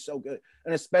 He's going to be so good.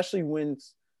 And especially when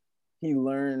he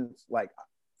learns, like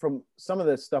from some of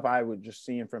the stuff I was just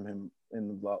seeing from him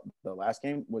in the last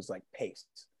game was like pace.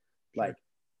 Sure. Like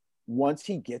once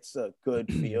he gets a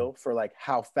good feel for like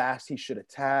how fast he should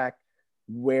attack,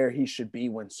 where he should be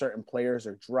when certain players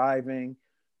are driving,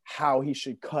 how he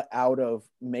should cut out of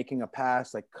making a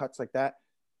pass, like cuts like that,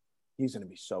 he's going to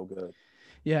be so good.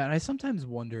 Yeah. And I sometimes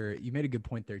wonder, you made a good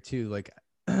point there too. Like,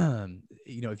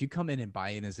 if you come in and buy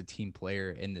in as a team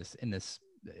player in this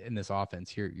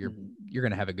offense, you're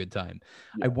going to have a good time.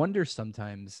 Yeah. I wonder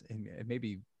sometimes, and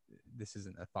maybe this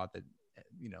isn't a thought that,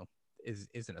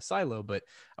 isn't a silo, but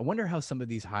I wonder how some of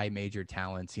these high major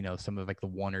talents, some of like the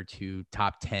 1 or 2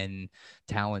 top 10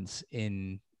 talents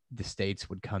in the States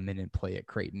would come in and play at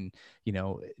Creighton,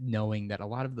 knowing that a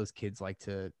lot of those kids like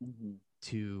to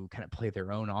kind of play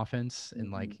their own offense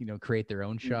and like, create their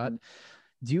own shot.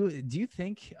 Do you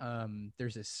think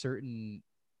there's a certain,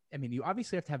 you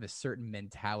obviously have to have a certain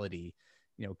mentality,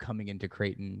 coming into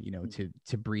Creighton,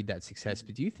 to breed that success,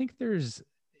 but do you think there's,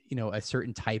 a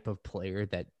certain type of player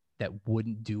that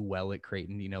wouldn't do well at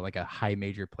Creighton, like a high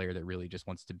major player that really just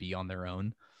wants to be on their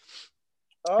own?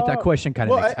 That question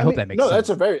kind of I hope that makes sense.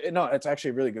 It's actually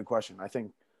a really good question. I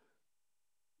think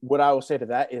what I will say to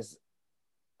that is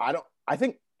I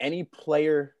think any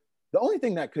player, the only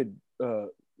thing that could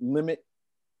limit,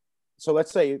 so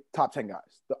let's say top 10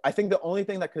 guys. I think the only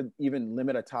thing that could even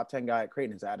limit a top 10 guy at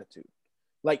Creighton is attitude.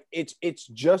 Like it's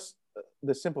just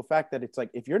the simple fact that it's like,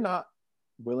 if you're not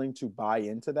willing to buy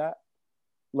into that,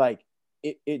 like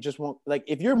it just won't, like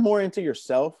if you're more into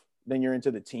yourself than you're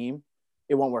into the team,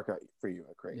 it won't work out for you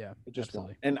at Creighton. Yeah, it just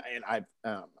absolutely. won't. And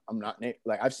I'm not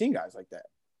like, I've seen guys like that.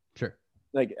 Sure.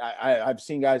 Like I've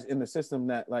seen guys in the system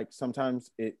that like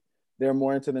sometimes they're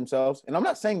more into themselves. And I'm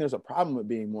not saying there's a problem with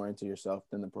being more into yourself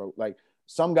than the pro. Like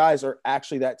some guys are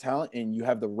actually that talent and you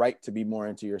have the right to be more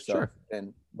into yourself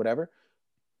and whatever.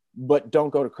 But don't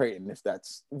go to Creighton if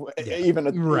that's even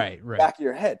a back of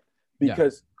your head.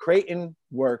 Because Creighton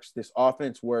works, this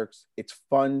offense works. It's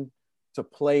fun to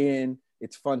play in.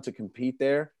 It's fun to compete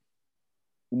there.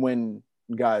 When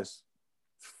guys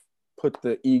put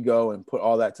the ego and put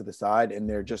all that to the side and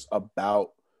they're just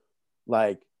about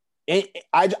like,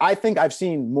 I think I've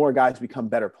seen more guys become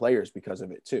better players because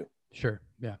of it too. Sure.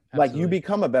 Yeah. Absolutely. Like you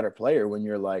become a better player when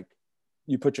you're like,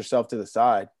 you put yourself to the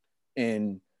side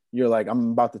and you're like, I'm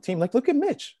about the team. Like, look at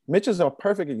Mitch. Mitch is a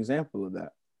perfect example of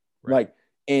that. Right. Like,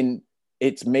 and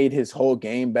it's made his whole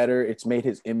game better. It's made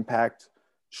his impact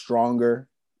stronger.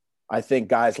 I think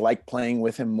guys like playing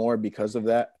with him more because of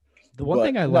that. The one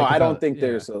thing I like, I don't think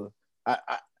there's I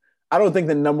don't think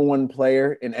the number one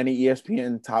player in any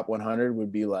ESPN top 100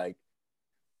 would be like,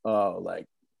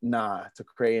 nah, to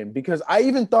Creighton. Because I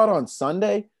even thought on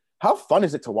Sunday, how fun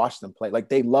is it to watch them play? Like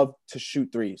they love to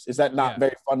shoot threes. Is that not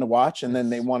very fun to watch? And then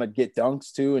they want to get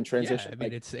dunks too and transition. Yeah,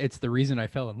 it's the reason I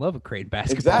fell in love with Creighton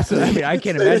basketball. Exactly. So, I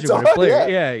can't imagine what a player.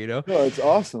 Yeah, No, it's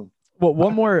awesome. Well,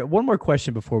 one more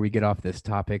question before we get off this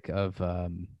topic of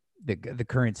the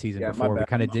current season Yeah, my before we bad.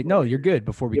 kind of I'm dig. No, like you're good.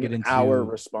 Before we get giving our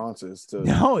into responses to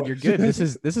no, you're good. This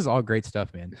questions. is all great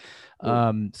stuff, man.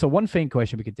 Cool. So one faint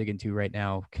question we could dig into right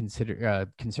now,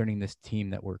 concerning this team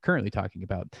that we're currently talking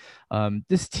about.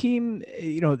 This team,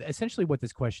 essentially what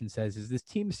this question says is this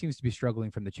team seems to be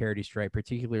struggling from the charity stripe,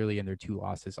 particularly in their 2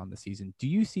 losses on the season. Do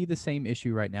you see the same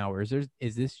issue right now, or is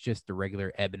this just the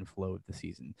regular ebb and flow of the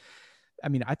season? I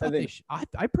mean, I I thought think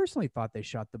I personally thought they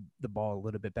shot the ball a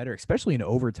little bit better, especially in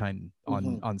overtime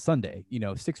mhm. on Sunday.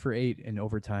 6 for 8 in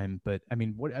overtime. But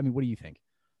what do you think?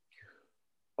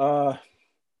 uh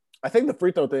I think the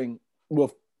free throw thing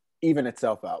will even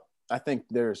itself out. I think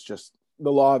there's just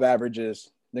the law of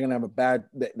averages. They're gonna have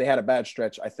they had a bad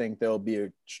stretch. I think there'll be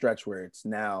a stretch where it's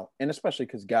now, and especially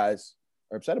because guys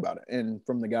are upset about it. And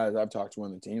from the guys I've talked to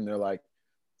on the team, they're like,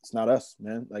 it's not us,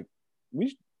 man. Like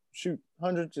we shoot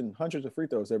hundreds and hundreds of free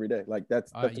throws every day. Like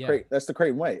that's Yeah. that's the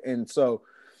Creighton way. And so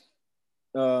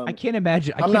I can't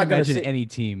imagine. I I'm can't not gonna imagine say any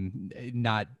team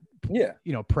not, yeah,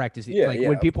 practicing. yeah, Like yeah,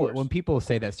 when of when course. people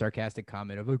say that sarcastic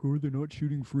comment of like, "Oh, they're not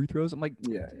shooting free throws." I'm like,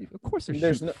 Yeah. of course they're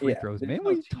There's shooting no free throws, there's man. What no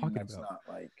are you team talking that's about?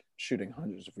 not like shooting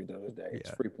hundreds of free throws a day. It's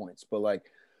Yeah, 3 points. But like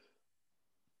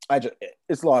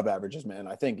it's law of averages, man.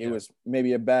 I think it yeah, was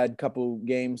maybe a bad couple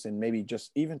games and maybe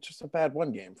just a bad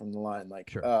one game from the line. Like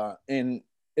sure. and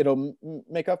it'll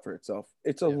make up for itself.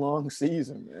 It's a Yeah, long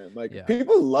season, man. Like yeah.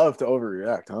 people love to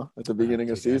overreact, huh? At the beginning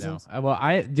of Dude, I know. seasons.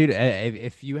 Well, dude,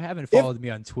 if you haven't If followed me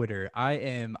on Twitter,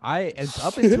 as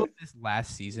up until this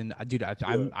last season, dude, yeah.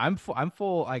 I'm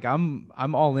full, like I'm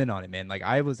all in on it, man. Like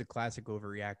I was a classic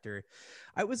overreactor.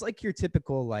 I was like your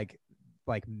typical like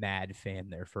mad fan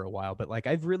there for a while, but like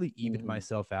I've really evened Mhm.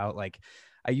 myself out. Like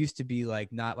I used to be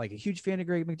like not like a huge fan of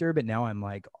Greg McDermott. Now I'm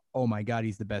like, oh my god,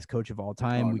 he's the best coach of all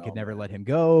time. Oh We could no, never man. let him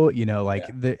go. Yeah. I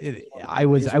He's one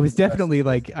was of the best in definitely the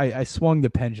like business. I swung the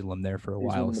pendulum there for a He's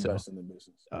one while. of the So best in the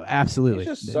business. He's absolutely,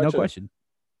 just no such a question.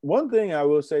 one thing I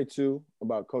will say too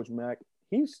about Coach Mack,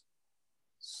 he's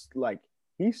like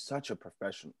he's such a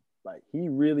professional. Like he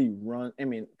really run. I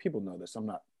mean, people know this. I'm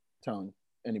not telling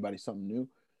anybody something new,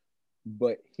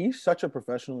 but he's such a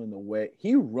professional in the way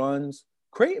he runs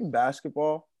Creighton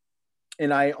basketball.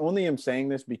 And I only am saying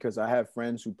this because I have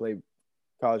friends who play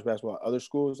college basketball at other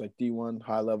schools, like D1,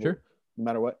 high level, Sure. no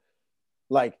matter what.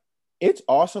 Like it's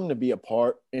awesome to be a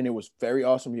part, and it was very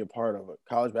awesome to be a part of a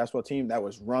college basketball team that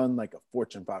was run like a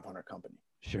Fortune 500 company.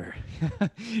 Sure.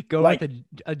 Go with Like,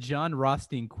 a John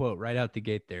Rothstein quote right out the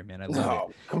gate there, man. I love it.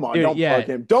 no, come on, Dude, don't plug yeah.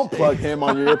 him. Don't plug him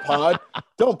on your pod.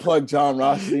 Don't plug John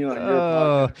Rothstein on your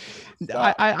Oh, podcast.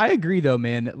 Stop. I agree though,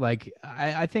 man. Like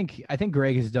I think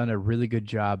Greg has done a really good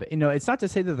job. It's not to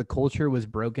say that the culture was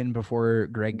broken before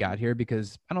Greg got here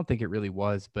because I don't think it really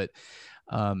was, but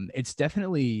it's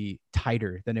definitely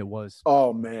tighter than it was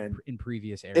Oh man, in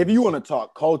previous if you eras. want to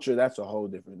talk culture, that's a whole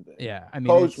different thing. Yeah, I mean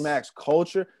Coach it's Max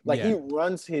culture, like yeah,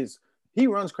 he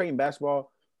runs Creighton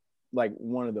basketball like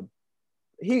one of the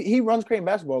he runs Creighton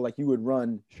basketball like you would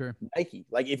run sure. Nike.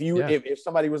 Like Yeah. if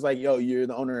somebody was like, yo, you're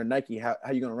the owner of Nike, how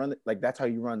you gonna run it? Like that's how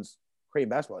he runs Creighton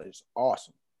basketball. It's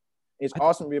awesome. It's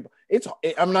awesome to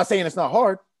be. I'm not saying it's not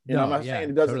hard, and No, I'm not yeah, saying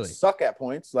it doesn't totally. suck at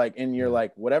points. Like, and you're Yeah.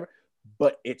 like whatever,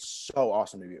 but it's so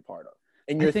awesome to be a part of,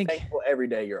 and I you're think thankful every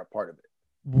day you're a part of it.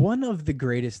 one of the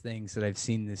greatest things that I've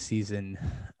seen this season,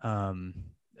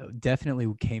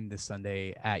 definitely came this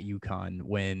Sunday at UConn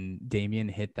when Damian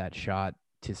hit that shot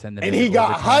to send them And into he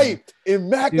got overtime. hyped, and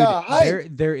Mac Dude, got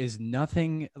hyped. there is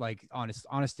nothing like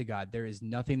honest to God, there is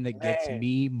nothing that gets Man,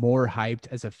 me more hyped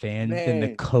as a fan than the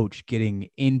man, coach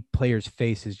getting in players'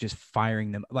 faces, just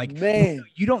firing them. Like man.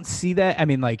 you don't see that. I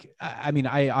mean, like I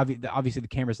obviously the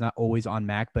camera's not always on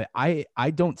Mac, but I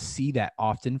don't see that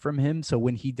often from him. So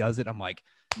when he does it, I'm like,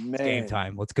 it's game Man,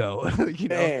 time. Let's go.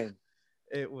 man,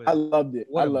 It was I loved it.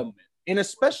 what I a loved moment. it. And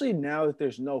especially now that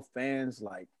there's no fans,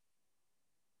 like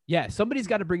Yeah, somebody's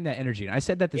got to bring that energy. And I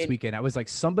said that this it, weekend. I was like,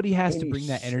 somebody has to any bring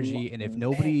that energy. And if man,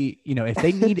 nobody,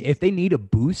 if they need a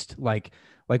boost, like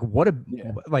what a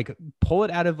yeah, like pull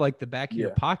it out of like the back of your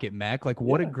yeah, pocket, Mac. Like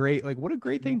what yeah. a great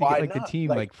thing to get Why like the not? team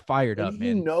Like, like fired and up, he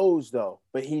man. knows though,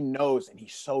 but he knows, and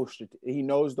he's so he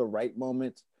knows the right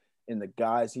moments and the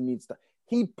guys he needs to.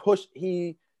 He pushes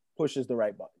the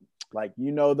right button. Like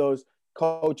those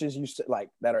coaches you said like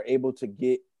that are able to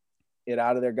get it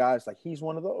out of their guys. Like he's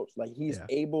one of those. Like he's Yeah.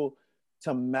 able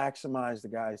to maximize the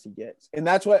guys he gets, and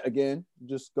that's what again,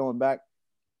 just going back,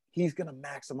 he's gonna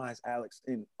maximize Alex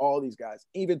and all these guys,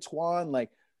 even Twan. Like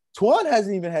Twan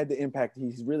hasn't even had the impact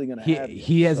he's really gonna have yet.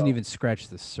 He hasn't even scratched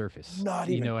the surface. Not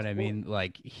you even know what I close. mean?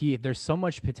 Like there's so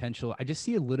much potential. I just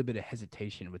see a little bit of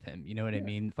hesitation with him. You know what I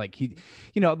mean? Like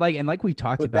like we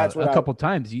talked But that's about what a couple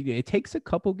times. It takes a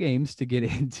couple games to get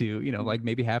into, like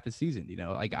maybe half a season.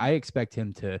 Like I expect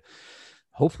him to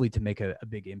hopefully to make a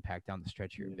big impact down the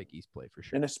stretch here in Big East play for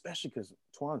sure. And especially because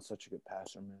Twan's such a good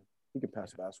passer, man. He can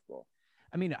pass basketball.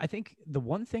 I mean, I think the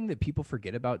one thing that people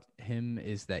forget about him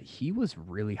is that he was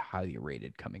really highly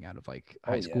rated coming out of like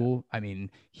high school. I mean,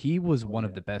 he was one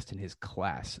of the best in his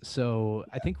class. So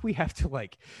I think we have to we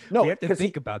have to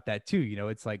think about that too.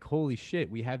 It's like, holy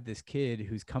shit, we have this kid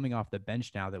who's coming off the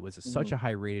bench now that was such a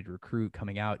high rated recruit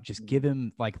coming out. Just give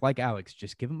him like Alex,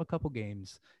 just give him a couple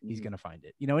games. He's going to find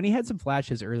it, and he had some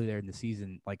flashes earlier in the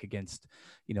season, like against,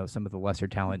 some of the lesser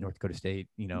talent, North Dakota State,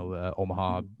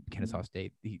 Omaha, Kennesaw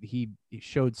State. He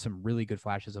showed some really good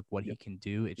flashes of what he can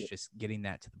do. It's just getting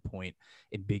that to the point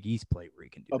in Big East play where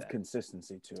he can do of that.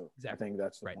 Consistency too. Exactly. I think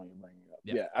that's the point you're bringing up.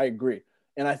 Yeah, I agree.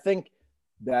 And I think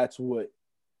that's what,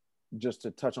 just to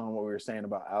touch on what we were saying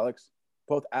about Alex,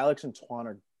 both Alex and Twan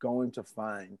are going to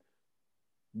find,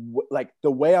 like the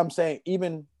way I'm saying,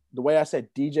 even the way I said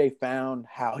DJ found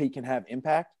how he can have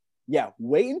impact. Yeah,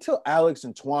 wait until Alex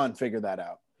and Twan figure that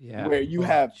out. Yeah. Where you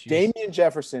have Damian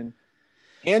Jefferson,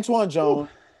 Antoine Jones,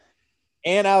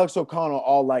 and Alex O'Connell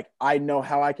all like, I know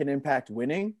how I can impact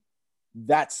winning.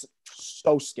 That's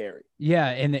so scary. Yeah,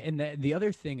 and the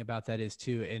other thing about that is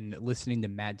too, and listening to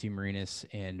Matt DeMarinis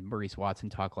and Maurice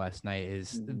Watson talk last night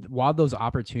is while those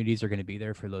opportunities are going to be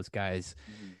there for those guys,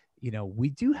 we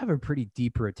do have a pretty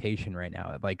deep rotation right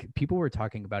now. Like people were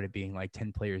talking about it being like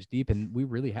 10 players deep, and we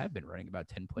really have been running about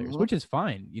 10 players, which is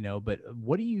fine, but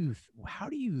how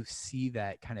do you see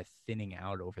that kind of thinning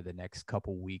out over the next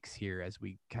couple weeks here as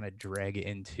we kind of drag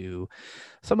into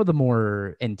some of the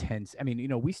more intense? I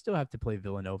mean, we still have to play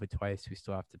Villanova twice. We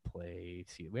still have to play,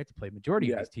 we have to play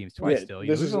majority of these teams twice still.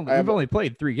 We've only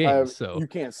played 3 games, so you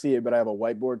can't see it, but I have a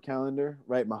whiteboard calendar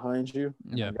right behind you.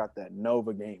 And I got that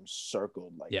Nova game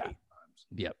circled 8 times.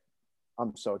 Yep.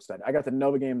 I'm so excited. I got the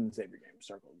Nova game and the Xavier game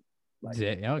circled.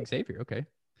 Xavier. Okay.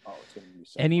 Oh, it's gonna be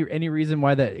so any reason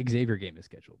why that Xavier game is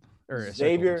scheduled? Or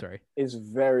Xavier is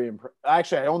very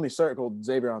Actually, I only circled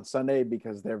Xavier on Sunday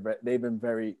because they've been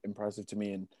very impressive to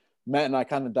me. And Matt and I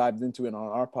kind of dived into it on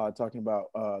our pod, talking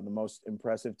about the most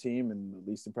impressive team and the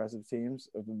least impressive teams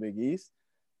of the Big East.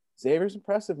 Xavier's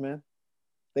impressive, man.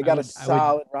 They got a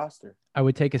solid roster. I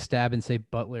would take a stab and say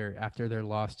Butler, after their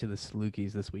loss to the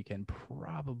Salukis this weekend,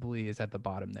 probably is at the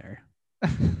bottom there.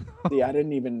 See, I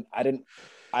didn't.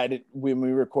 When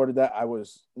we recorded that, I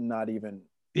was not even.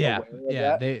 They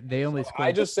only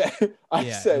scored. I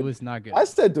said it was not good. I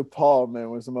said DePaul, man,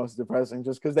 was the most depressing,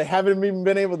 just because they haven't even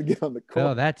been able to get on the court.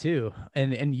 Oh, that too,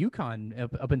 and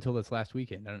UConn up until this last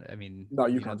weekend. I mean, no,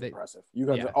 UConn's impressive.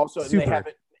 UConn's also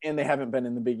they haven't been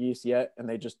in the Big East yet, and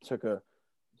they just took a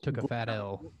fat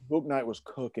L. Book Knight was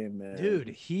cooking, man.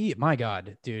 Dude,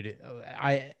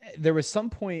 there was some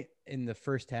point in the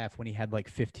first half when he had like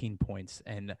 15 points,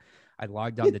 and I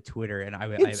logged on to Twitter and I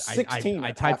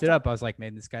typed it up. I was like,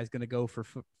 man, this guy's gonna go for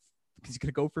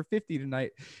 50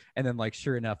 tonight. And then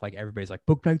sure enough, everybody's like,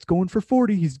 Book Knight's going for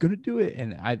 40. He's gonna do it.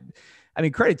 And I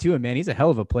mean, credit to him, man. He's a hell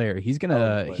of a player. He's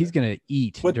gonna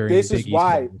eat. But during this is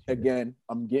why, again,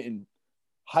 I'm getting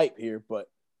hype here, but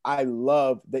I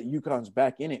love that UConn's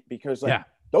back in it because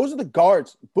those are the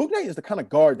guards. Book Knight is the kind of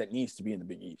guard that needs to be in the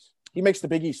Big East. He makes the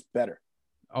Big East better.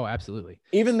 Oh, absolutely.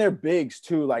 Even their bigs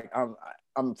too.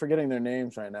 I'm forgetting their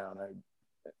names right now, and I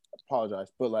apologize.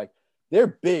 But their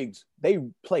bigs, they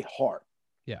play hard.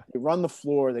 Yeah, they run the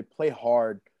floor. They play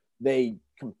hard. They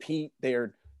compete.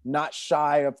 They're not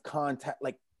shy of contact.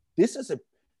 This is a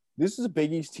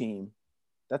Big East team.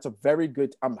 That's a very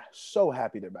good. I'm so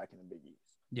happy they're back in the Big East.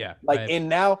 Yeah. And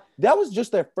now that was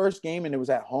just their first game and it was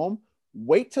at home.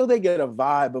 Wait till they get a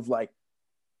vibe of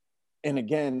and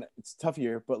again, it's a tough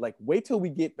year, but wait till we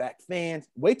get back fans.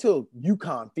 Wait till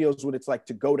UConn feels what it's like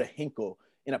to go to Hinkle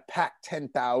in a packed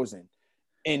 10,000.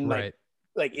 And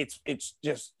it's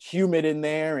just humid in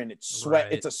there and it's sweat.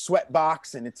 Right. It's a sweat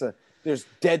box and there's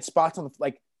dead spots on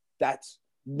the,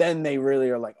 then they really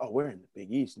are like, oh, we're in the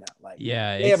Big East now.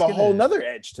 They have a whole nother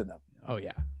edge to them. Oh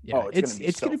yeah. Yeah.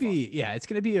 It's going to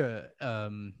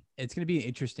be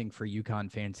interesting for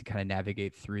UConn fans to kind of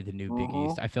navigate through the new Big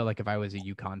East. I feel like if I was a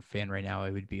UConn fan right now,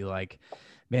 it would be like,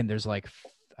 man, there's I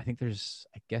think there's,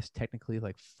 I guess technically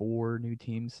 4 new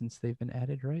teams since they've been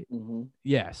added, right? Mm-hmm.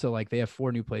 Yeah. So they have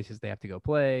 4 new places they have to go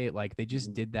play. They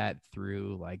just did that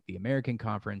through the American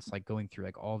Conference, going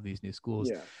through all of these new schools.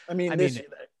 Yeah. I mean,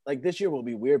 this year will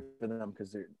be weird for them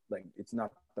because they're it's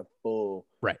not the full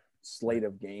slate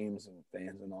of games and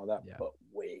fans and all that. Yeah. But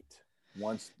wait,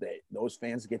 once those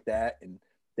fans get that and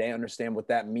they understand what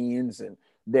that means, and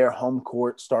their home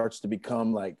court starts to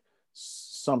become like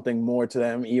something more to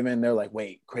them, even they're like,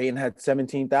 wait, Creighton had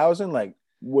 17,000. Like,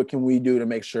 what can we do to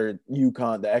make sure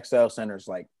UConn, the XL Center, is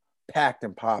like packed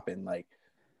and popping? Like,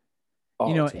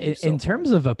 You know, in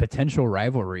terms of a potential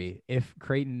rivalry, if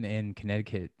Creighton and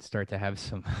Connecticut start to have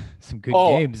some good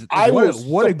games,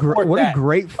 what a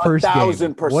great first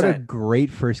game! What a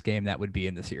great first game that would be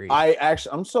in the series.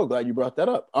 I'm so glad you brought that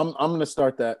up. I'm gonna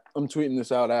start that. I'm tweeting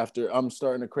this out after. I'm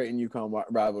starting a Creighton UConn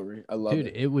rivalry. I love it.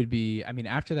 Dude, it would be. I mean,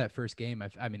 after that first game,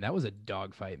 I mean, that was a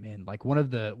dogfight, man. Like one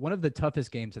of the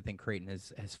toughest games I think Creighton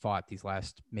has fought these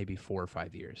last maybe 4 or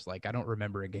 5 years. Like I don't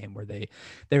remember a game where they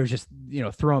were just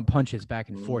throwing punches back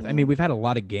and forth. I mean, we've had a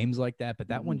lot of games like that, but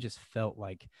that one just felt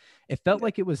like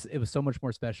it was so much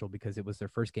more special because it was their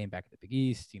first game back at the Big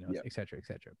East, et cetera, et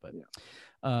cetera. But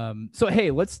so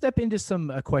hey, let's step into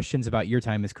some questions about your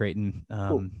time as Creighton.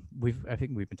 Cool. I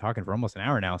think we've been talking for almost an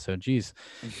hour now, so geez,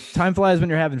 time flies when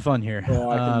you're having fun here.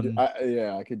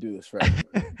 I could do this forever.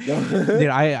 Dude,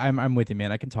 I'm with you,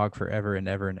 man. I can talk forever and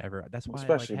ever and ever. That's why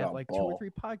especially I have like 2 or 3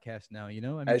 podcasts now. I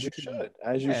mean, as you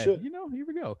should. Here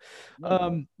we go.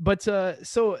 But so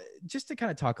just to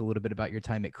kind of talk a little bit about your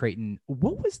time at Creighton,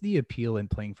 what was the appeal in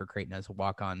playing for Creighton as a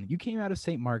walk-on? You came out of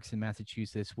St. Mark's in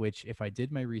Massachusetts, which, if I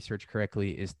did my research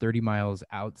correctly, is 30 miles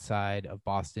outside of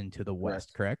Boston to the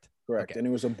west, correct? Correct. Okay. And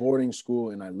it was a boarding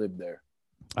school, and I lived there.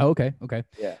 Oh, okay.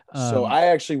 Yeah. So I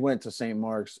actually went to St.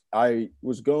 Mark's. I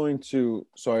grew up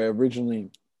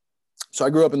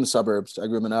in the suburbs. I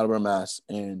grew up in Attleboro, Mass.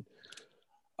 And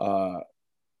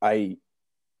I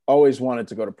always wanted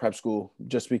to go to prep school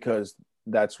just because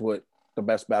that's what the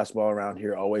best basketball around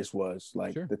here always was.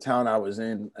 Like The town I was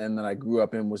in and that I grew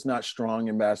up in was not strong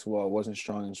in basketball. It wasn't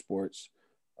strong in sports,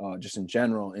 just in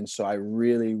general. And so I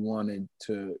really wanted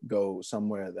to go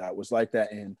somewhere that was like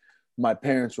that. And my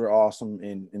parents were awesome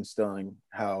in instilling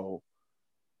how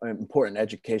important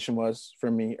education was for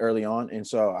me early on. And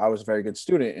so I was a very good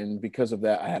student. And because of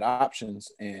that, I had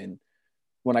options. And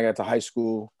when I got to high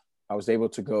school, I was able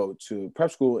to go to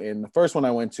prep school. And the first one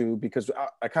I went to, because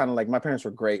I kind of like, my parents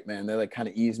were great, man. They like kind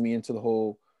of eased me into the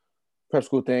whole prep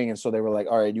school thing. And so they were like,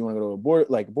 all right, you want to go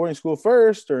to a boarding school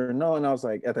first or no? And I was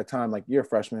like, at the time, like, you're a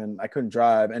freshman. I couldn't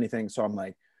drive anything. So I'm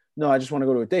like, no, I just want to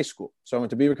go to a day school. So I went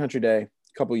to Beaver Country Day, a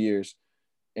couple years.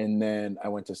 And then I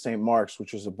went to St. Mark's,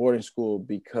 which was a boarding school,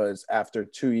 because after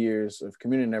 2 years of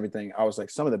community and everything, I was like,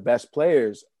 some of the best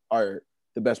players are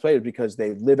the best players because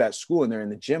they live at school and they're in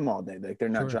the gym all day. Like they're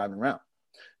not driving around.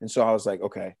 And so I was like,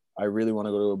 okay, I really want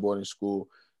to go to a boarding school.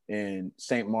 And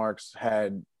St. Mark's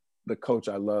had the coach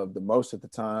I loved the most at the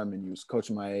time. And he was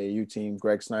coaching my AAU team,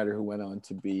 Greg Snyder, who went on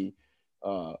to be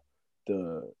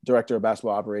the director of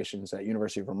basketball operations at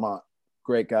University of Vermont.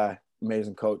 Great guy,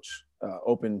 amazing coach,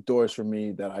 opened doors for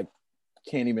me that I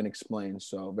can't even explain.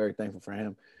 So very thankful for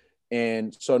him.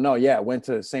 And so, I went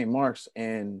to St. Mark's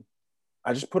and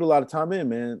I just put a lot of time in,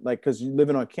 man. Like, cause you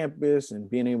living on campus and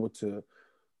being able to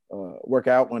work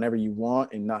out whenever you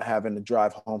want and not having to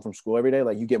drive home from school every day,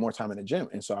 like you get more time in the gym.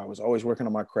 And so I was always working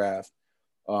on my craft.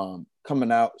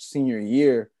 Coming out senior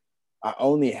year, I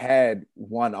only had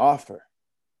one offer.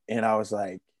 And I was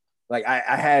like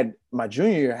I had my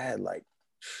junior year, I had like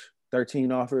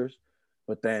 13 offers,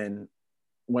 but then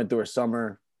went through a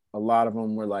summer. A lot of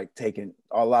them were like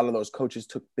a lot of those coaches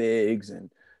took bigs and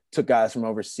took guys from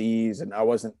overseas, and I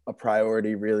wasn't a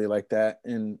priority really like that.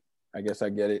 And I guess I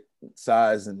get it.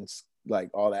 Size and like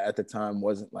all that at the time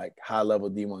wasn't like high level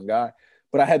D1 guy,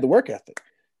 but I had the work ethic.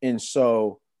 And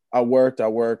so I worked.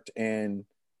 And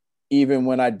even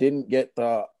when I didn't get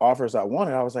the offers I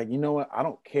wanted, I was like, you know what? I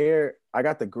don't care. I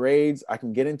got the grades. I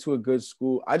can get into a good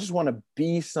school. I just want to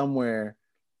be somewhere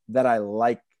that I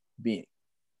like being.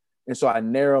 And so I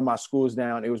narrowed my schools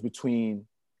down. It was between,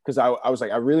 because I was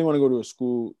like, I really want to go to a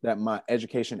school that my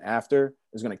education after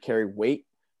is going to carry weight.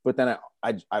 But then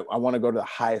I want to go to the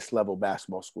highest level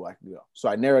basketball school I can go. So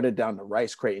I narrowed it down to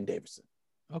Rice, Creighton, Davidson.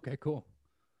 Okay, cool.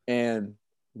 And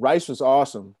Rice was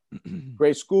awesome.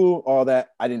 Great school, all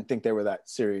that. I didn't think they were that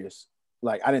serious.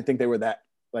 Like, I didn't think they were that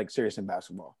like serious in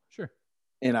basketball. Sure.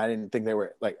 And I didn't think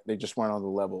they just weren't on the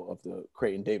level of the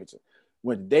Creighton Davidson.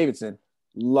 Went to Davidson,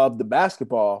 loved the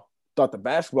basketball, thought the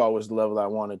basketball was the level I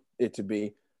wanted it to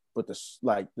be. But the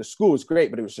school was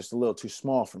great, but it was just a little too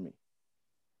small for me.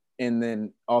 And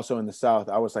then also in the South,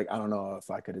 I was like, I don't know if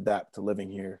I could adapt to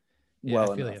living here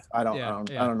well enough. I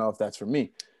don't know if that's for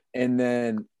me. And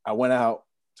then I went out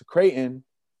to Creighton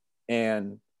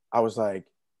and I was like,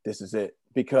 this is it,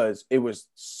 because it was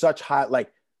such high,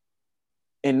 like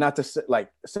and not to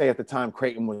say at the time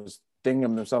Creighton was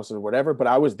thinking themselves or whatever, but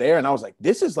I was there and I was like,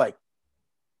 this is like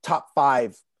top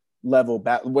 5 level,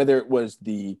 whether it was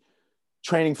the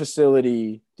training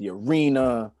facility, the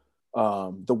arena,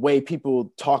 the way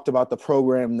people talked about the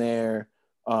program there,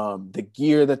 the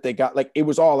gear that they got, like it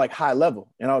was all like high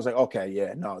level. And I was like, okay,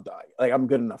 yeah, no, like I'm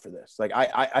good enough for this. Like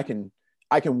I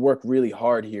can work really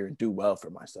hard here and do well for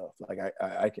myself. Like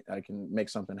I can make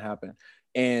something happen.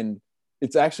 And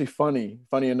it's actually funny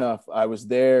enough, I was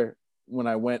there when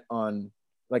I went on,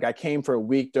 like I came for a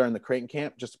week during the Creighton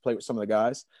camp just to play with some of the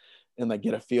guys and like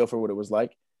get a feel for what it was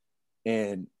like.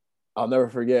 And I'll never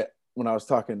forget when I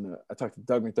talked to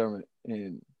Doug McDermott,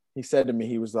 and he said to me,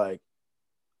 he was like,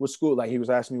 what school, like he was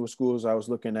asking me what schools I was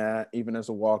looking at, even as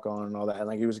a walk-on and all that. And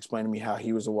like he was explaining to me how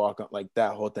he was a walk-on, like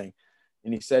that whole thing.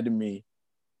 And he said to me,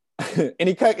 and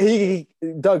he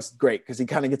Doug's great because he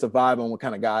kind of gets a vibe on what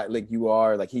kind of guy like you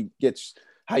are, like he gets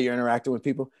how you're interacting with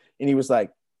people. And he was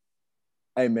like,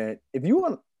 hey man, if you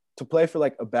want to play for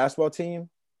like a basketball team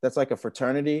that's like a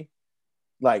fraternity,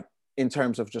 like in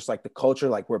terms of just like the culture,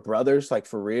 like we're brothers, like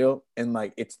for real, and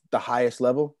like it's the highest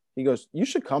level, he goes, you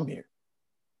should come here.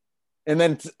 And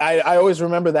then I always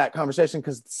remember that conversation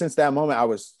because since that moment I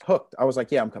was hooked. I was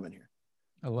like, yeah, I'm coming here.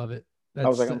 I love it. I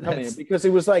was like, I'm coming here because it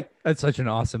was like, that's such an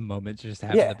awesome moment to just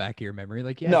have in the back of your memory.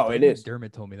 Like, yeah, no, it is.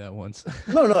 Dermot told me that once.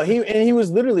 no, he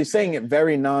was literally saying it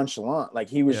very nonchalant. Like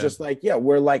he was just like, yeah,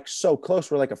 we're like so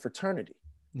close. We're like a fraternity.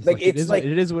 Like it is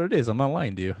what it is. I'm not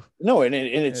lying to you. No, and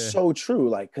it's so true.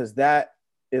 Like, because that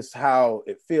is how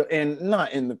it feels. And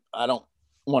not in the, I don't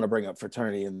want to bring up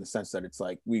fraternity in the sense that it's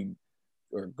like we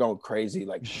are going crazy,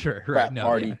 like sure, right? No,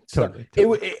 party stuff.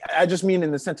 Totally. I just mean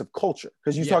in the sense of culture,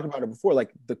 because you talked about it before,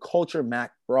 like the culture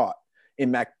Mac brought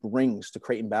and Mac brings to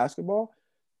Creighton basketball.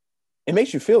 It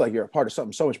makes you feel like you're a part of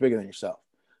something so much bigger than yourself.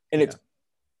 And it's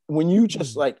when you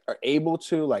just like are able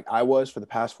to, like I was for the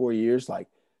past 4 years, like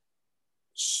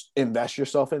invest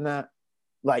yourself in that,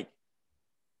 like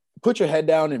put your head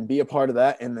down and be a part of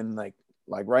that. And then like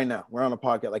right now we're on a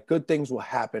podcast, like good things will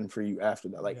happen for you after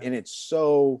that. Like, and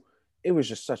it was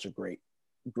just such a great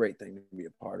thing to be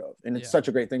a part of. And it's such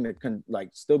a great thing that can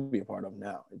like still be a part of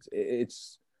now. It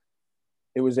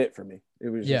was it for me. It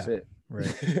was just it.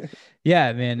 Right.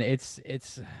 Yeah, man. It's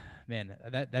man,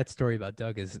 that story about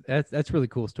Doug that's really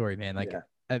cool story, man. Like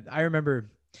I remember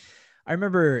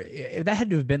that had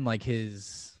to have been like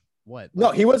his what? Like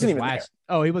no, he wasn't even there.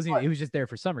 Oh, he wasn't. He was just there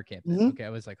for summer camp. Mm-hmm. Okay, I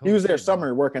was like, he was there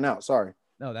summer working out. Sorry.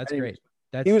 No, that's great.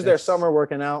 He was there summer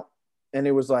working out, and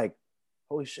it was like,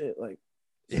 holy shit, like,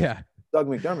 Doug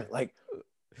McDermott, like,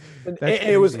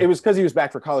 it was because he was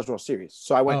back for College World Series.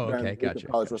 So I went to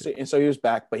College World Series, and so he was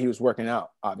back, but he was working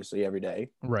out obviously every day.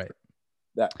 Right.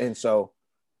 And so,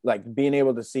 like, being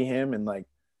able to see him and like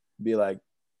be like,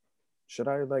 should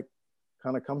I like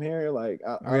kind of come here? Like,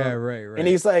 right. And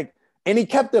he's like, and he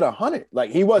kept it 100. Like,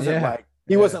 he wasn't like.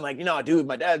 He wasn't like, dude,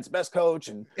 my dad's best coach.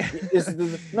 And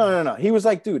no. He was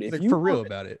like, dude, if like you for real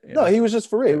about it. No, he was just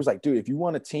for real. He was like, dude, if you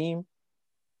want a team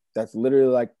that's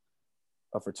literally like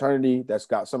a fraternity that's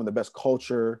got some of the best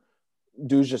culture,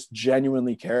 dudes just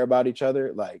genuinely care about each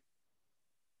other. Like,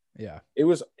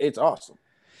 it's awesome.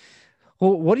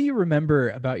 Well, what do you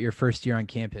remember about your first year on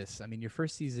campus? I mean, your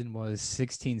first season was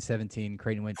 16-17.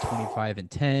 Creighton went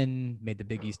 25-10, made the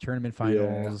Big East tournament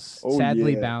finals.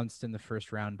 Sadly bounced in the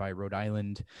first round by Rhode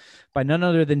Island, by none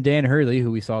other than Dan Hurley,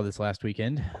 who we saw this last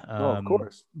weekend. Of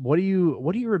course. What do you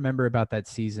remember about that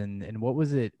season, and what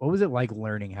was it like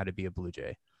learning how to be a Blue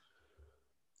Jay?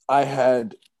 I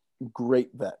had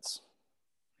great vets.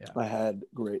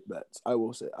 I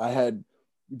will say I had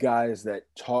guys that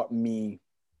taught me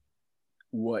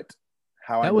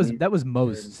that was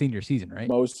Mo's senior season, right?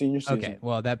 Mo's senior season. Okay,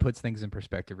 well, that puts things in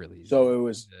perspective really easy. So it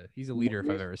was he's a leader if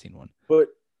I've ever seen one. But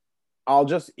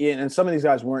and some of these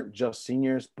guys weren't just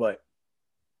seniors, but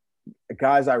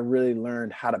guys I really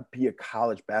learned how to be a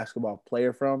college basketball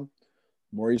player from: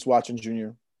 Maurice Watson Jr.,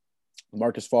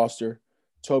 Marcus Foster,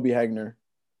 Toby Hegner,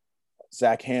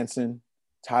 Zach Hansen,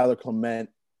 Tyler Clement,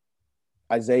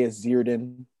 Isaiah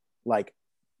Zierden. Like,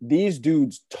 these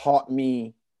dudes taught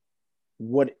me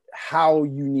how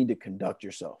you need to conduct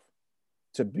yourself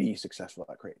to be successful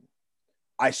at Creighton.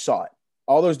 I saw it.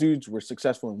 All those dudes were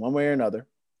successful in one way or another.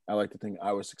 I like to think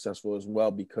I was successful as well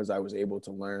because I was able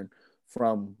to learn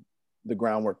from the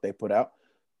groundwork they put out.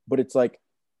 But it's like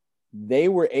they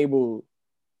were able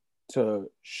to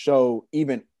show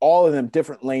even all of them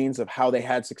different lanes of how they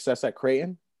had success at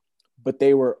Creighton, but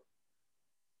they were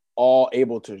all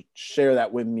able to share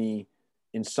that with me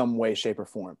in some way, shape, or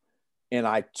form. And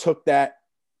I took that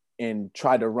and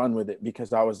tried to run with it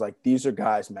because I was like, these are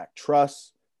guys Mac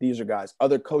trusts. These are guys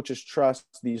other coaches trust.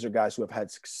 These are guys who have had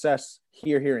success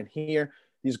here, here, and here.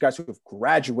 These are guys who have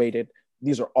graduated.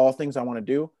 These are all things I want to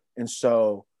do. And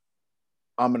so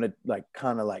I'm going to like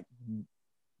kind of like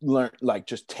learn, like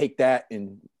just take that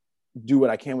and do what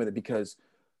I can with it. Because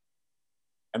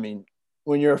I mean,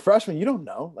 when you're a freshman, you don't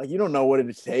know. Like, you don't know what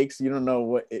it takes. You don't know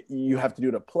what you have to do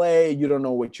to play. You don't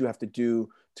know what you have to do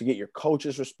to get your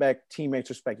coaches respect, teammates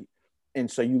respect. And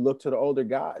so you look to the older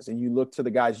guys, and you look to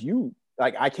the guys you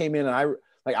like. I came in and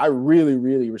I really,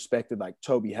 really respected like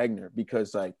Toby Hegner,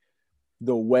 because like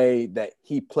the way that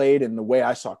he played and the way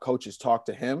I saw coaches talk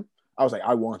to him, I was like,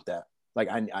 I want that. Like,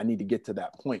 I need to get to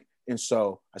that point. And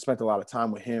so I spent a lot of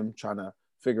time with him trying to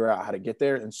figure out how to get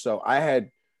there. And so I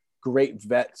had great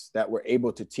vets that were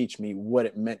able to teach me what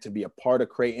it meant to be a part of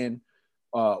Creighton,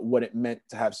 what it meant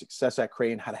to have success at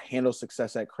Creighton, how to handle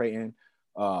success at Creighton,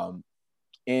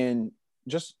 and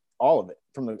just all of it,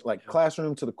 from the like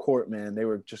classroom to the court, man. They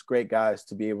were just great guys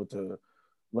to be able to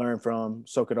learn from,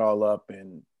 soak it all up,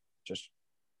 and just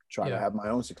try to have my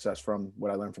own success from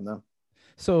what I learned from them.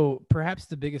 So perhaps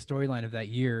the biggest storyline of that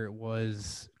year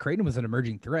was Creighton was an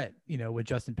emerging threat, you know, with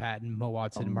Justin Patton, Mo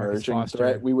Watson, and Marcus Foster.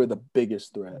 Threat. We were the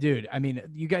biggest threat. Dude, I mean,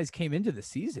 you guys came into the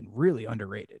season really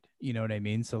underrated. You know what I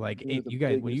mean? So like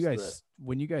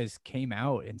when you guys came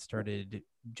out and started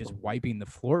just wiping the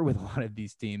floor with a lot of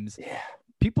these teams,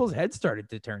 people's heads started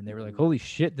to turn. They were like, holy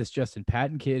shit, this Justin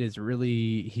Patton kid is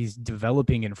really, he's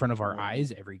developing in front of our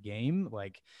eyes every game.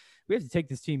 Like, we have to take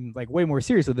this team like way more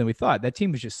seriously than we thought. That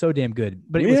team was just so damn good.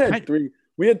 But we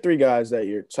had three guys that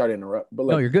year. Sorry to interrupt, but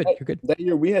like, no, you're good. You're good. That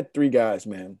year we had three guys,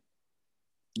 man,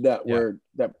 that were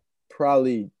that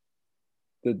probably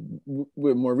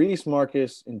with Maurice,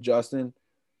 Marcus, and Justin.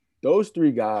 Those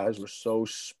three guys were so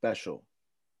special,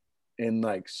 and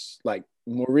like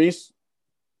Maurice,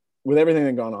 with everything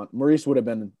that gone on, Maurice would have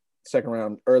been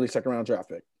early second round draft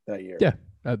pick that year. Yeah.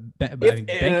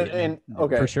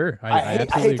 Okay, for sure. I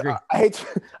absolutely agree. I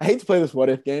hate to play this what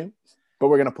if game, but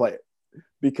we're gonna play it,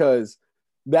 because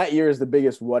that year is the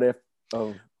biggest what if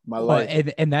of my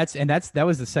life. And that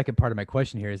was the second part of my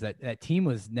question here, is that team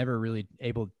was never really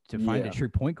able to find a true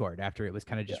point guard after it was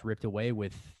kind of just ripped away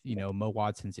with, you know, Mo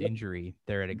Watson's injury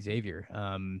there at Xavier.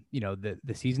 You know,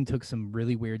 the season took some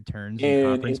really weird turns in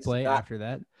conference play after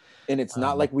that. And it's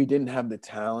not like we didn't have the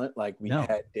talent, like we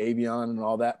had Davion and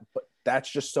all that, but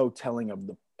that's just so telling of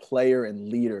the player and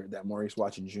leader that Maurice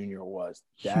Watson Jr. was.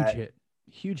 Huge hit.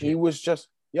 He was just,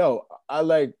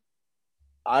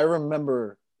 I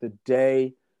remember the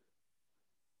day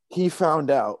he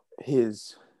found out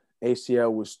his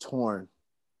ACL was torn,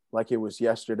 like it was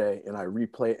yesterday, and I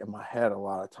replay it in my head a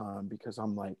lot of time, because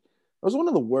I'm like, it was one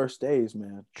of the worst days,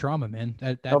 man. Trauma, man.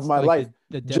 That's of my like life.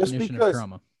 The definition of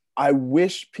trauma. I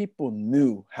wish people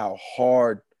knew how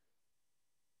hard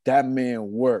that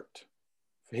man worked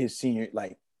for his senior.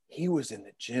 Like, he was in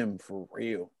the gym for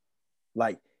real.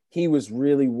 Like, he was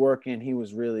really working. He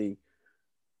was really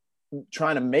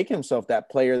trying to make himself that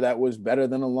player that was better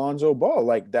than Alonzo Ball,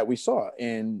 like that we saw.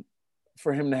 And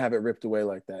for him to have it ripped away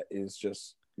like that is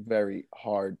just very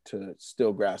hard to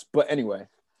still grasp. But anyway.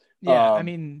 Yeah,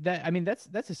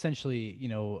 that's essentially, you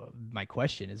know, my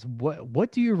question is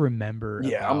what do you remember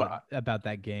about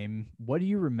that game? What do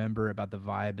you remember about the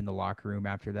vibe in the locker room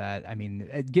after that? I mean,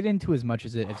 get into as much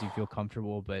as you feel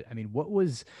comfortable, but I mean, what were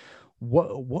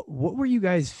you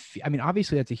guys? I mean,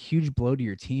 obviously that's a huge blow to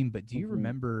your team, but do you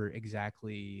remember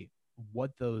exactly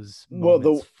what those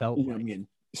moments felt like? I'm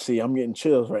getting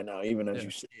chills right now, even as you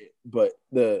say it. But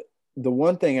the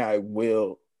one thing I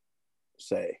will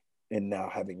say, and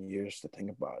now having years to think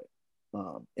about it,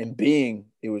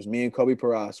 it was me and Kobe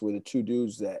Paras were the two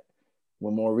dudes that,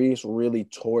 when Maurice really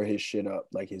tore his shit up,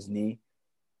 like his knee,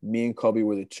 me and Kobe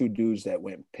were the two dudes that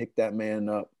went and picked that man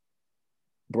up,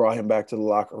 brought him back to the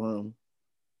locker room,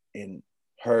 and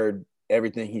heard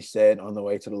everything he said on the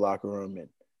way to the locker room and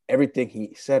everything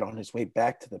he said on his way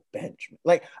back to the bench.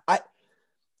 Like, I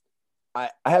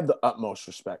have the utmost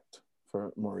respect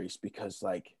for Maurice, because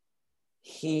like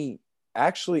he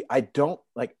actually, I don't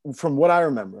like, from what I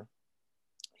remember,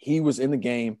 he was in the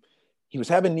game. He was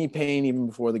having knee pain even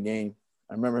before the game.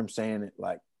 I remember him saying it,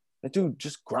 like, that dude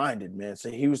just grinded, man. So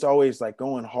he was always like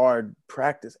going hard,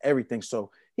 practice, everything.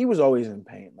 So he was always in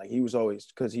pain. Like, he was always,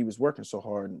 because he was working so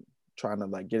hard and trying to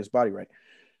like get his body right.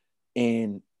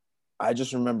 And I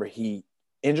just remember he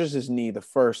injures his knee the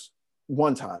first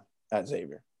one time at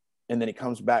Xavier. And then he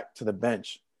comes back to the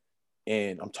bench,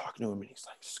 and I'm talking to him, and he's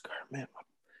like, "Skirt, man,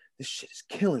 this shit is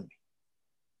killing me."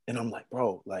 And I'm like,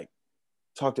 "Bro, like,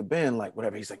 talk to Ben, like,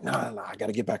 whatever." He's like, nah, I got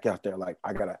to get back out there. Like,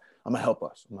 I'm going to help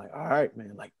us. I'm like, all right,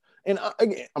 man. Like, And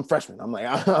again, I'm freshman. I'm like,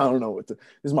 I don't know what to.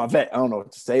 This is my vet. I don't know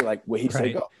what to say. Like, what he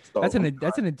say go. So That's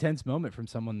an intense moment from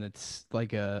someone that's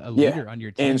like a yeah. leader on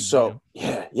your team. And so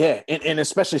yeah. And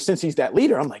especially since he's that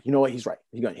leader, I'm like, you know what? He's right.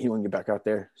 He gonna get back out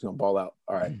there. He's gonna ball out.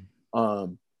 All right.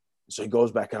 So he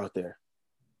goes back out there,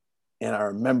 and I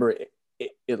remember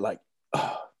it like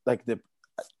the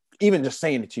even just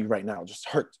saying it to you right now just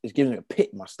hurts. It gives me a pit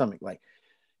in my stomach. Like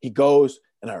he goes,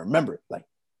 and I remember it. Like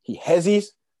he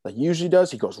hesitates, like he usually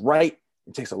does. He goes right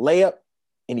and takes a layup,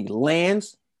 and he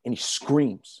lands and he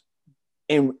screams.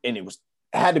 And it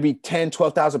had to be 10,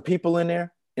 12,000 people in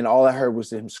there, and all I heard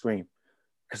was him scream.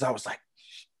 Because I was like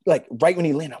right when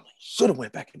he landed, I'm like, he should have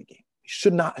went back in the game. He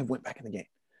should not have went back in the game.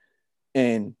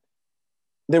 And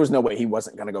there was no way he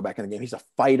wasn't going to go back in the game. He's a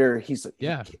fighter.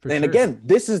 Again,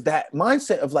 this is that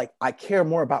mindset of like, I care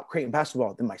more about Creighton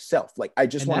basketball than myself. Like, I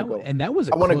just want to go. And that was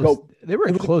they were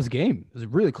a close game. It was a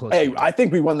really close game. I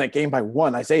think we won that game by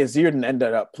 1. Isaiah Zierden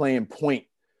ended up playing point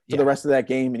for the rest of that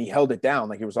game, and he held it down.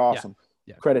 Like, it was awesome.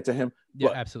 Yeah. Credit to him. Yeah,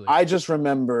 but absolutely. I just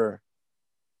remember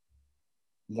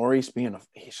Maurice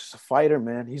he's just a fighter,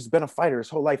 man. He's been a fighter his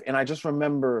whole life. And I just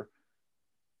remember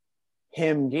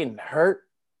him getting hurt,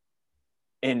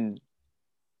 and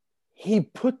he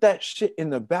put that shit in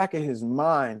the back of his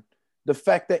mind. The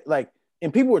fact that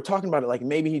and people were talking about it, like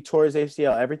maybe he tore his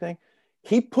ACL, everything.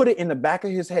 He put it in the back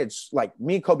of his head. Like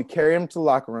me and Kobe carry him to the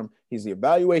locker room. He's the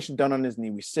evaluation done on his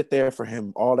knee. We sit there for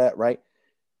him, all that, right?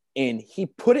 And he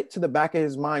put it to the back of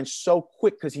his mind so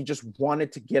quick because he just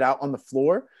wanted to get out on the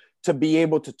floor to be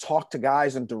able to talk to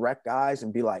guys and direct guys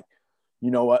and be like, you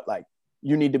know what, like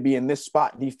you need to be in this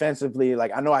spot defensively.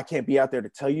 Like, I know I can't be out there to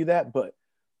tell you that, but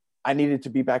I needed to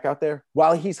be back out there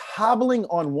while he's hobbling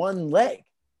on one leg.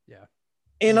 Yeah.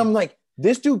 And I'm like,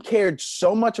 this dude cared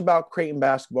so much about Creighton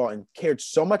basketball and cared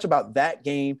so much about that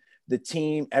game, the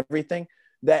team, everything,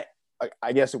 that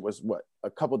I guess it was a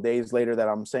couple days later that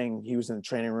I'm saying he was in the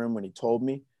training room when he told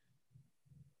me.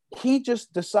 He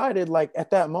just decided, like, at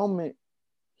that moment,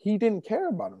 he didn't care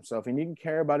about himself. He didn't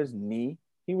care about his knee.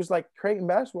 He was like, Creighton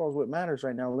basketball is what matters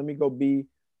right now. Let me go be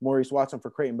Maurice Watson for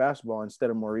Creighton basketball instead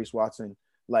of Maurice Watson,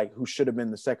 like, who should have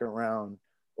been the second round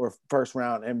or first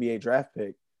round NBA draft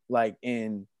pick. Like,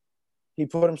 and he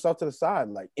put himself to the side.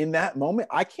 Like, in that moment,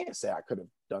 I can't say I could have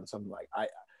done something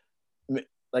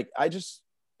I just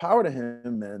power to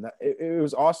him, man. It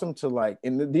was awesome to like,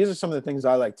 and these are some of the things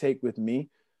I like take with me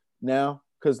now.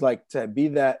 Cause like to be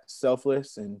that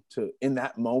selfless and to in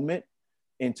that moment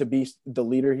and to be the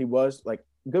leader he was, like,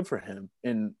 good for him.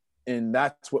 And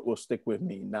that's what will stick with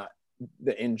me, not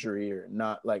the injury or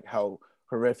not like how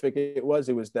horrific it was.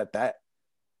 It was that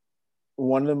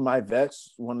one of my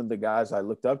vets, one of the guys I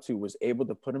looked up to, was able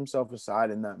to put himself aside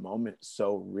in that moment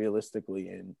so realistically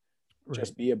and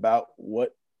just be about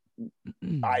what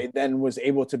I then was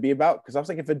able to be about. Because I was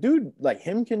like, if a dude like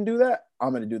him can do that,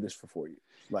 I'm going to do this for 4 years.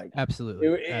 Like, absolutely.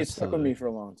 It stuck with me for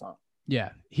a long time. Yeah.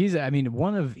 He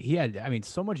had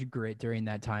so much grit during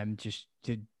that time just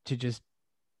to just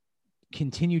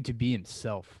continue to be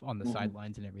himself on the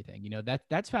sidelines and everything. You know,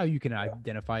 that's how you can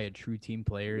identify a true team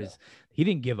player is he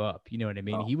didn't give up. You know what I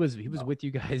mean? He was with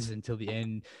you guys until the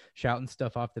end, shouting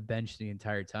stuff off the bench the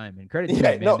entire time. And credit to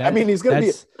him, man. I mean, he's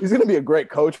gonna be a great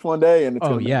coach one day, and it's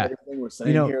gonna be everything we're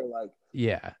saying here. Like,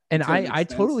 yeah. And I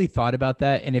totally thought about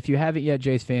that. And if you haven't yet,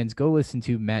 Jays fans, go listen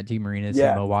to Matt DeMarinis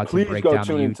and Mo Watson break down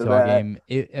the Utah game.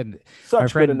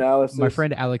 Good analysis. My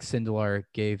friend Alex Sindelar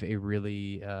gave a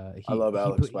really I love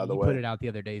Alex, by the way. He put it out the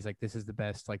other day. He's like, this is the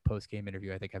best like post game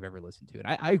interview I think I've ever listened to.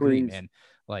 And I agree, man.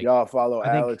 Like, y'all follow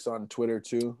Alex on Twitter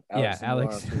too.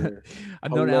 Alex.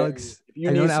 I've known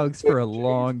Alex for a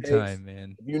long time,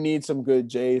 man. If you need some good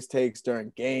Jays takes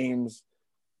during games,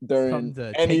 during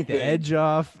anything, take the edge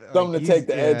off. Something to take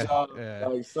the edge off.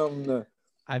 Like something to.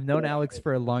 I've known Alex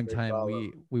for a long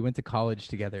time. We went to college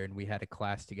together and we had a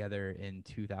class together in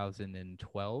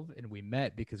 2012 and we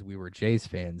met because we were Jays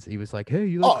fans. He was like, "Hey,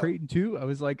 you like Creighton too?" I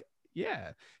was like,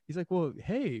 "Yeah." He's like, "Well,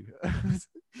 hey."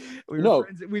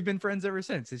 We've been friends ever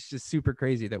since. It's just super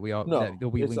crazy that we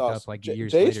linked up like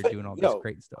years later doing all this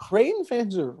great stuff. Creighton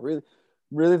fans are really,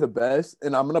 really the best.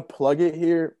 And I'm gonna plug it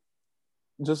here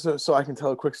just so I can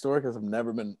tell a quick story because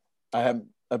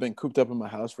I've been cooped up in my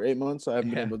house for 8 months, so I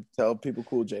haven't been able to tell people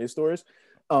cool Jay stories.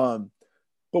 But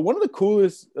one of the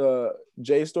coolest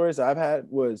Jay stories I've had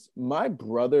was my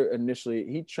brother initially,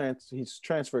 he's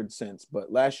transferred since,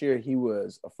 but last year he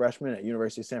was a freshman at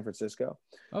University of San Francisco.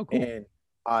 Oh, cool. And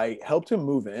I helped him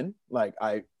move in. Like,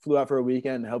 I flew out for a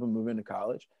weekend and helped him move into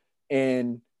college.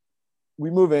 And we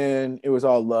move in, it was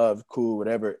all love, cool,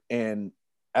 whatever. And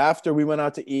after we went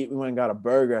out to eat, we went and got a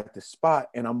burger at the spot,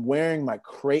 and I'm wearing my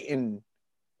Creighton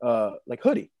like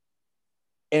hoodie.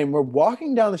 And we're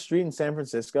walking down the street in San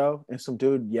Francisco, and some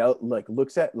dude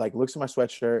looks at my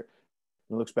sweatshirt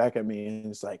and looks back at me, and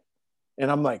it's like, and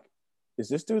I'm like, is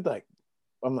this dude like?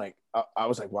 I'm like, I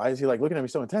was like, why is he like looking at me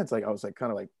so intense? Like I was like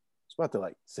kind of like he's about to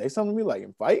like say something to me, like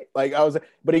and fight. Like I was like,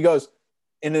 but he goes,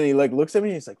 and then he like looks at me,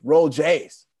 and he's like, roll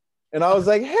Jays. And I was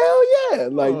like, hell yeah.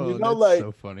 Like, that's like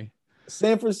so funny.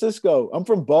 San Francisco. I'm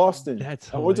from Boston. I went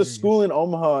to hilarious. school in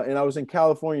Omaha, and I was in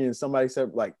California, and somebody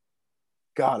said, like,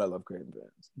 God, I love Creighton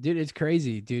Vans. Dude, it's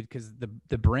crazy, dude, because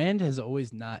the brand has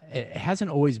always it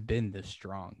hasn't always been this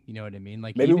strong. You know what I mean?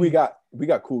 Like maybe we got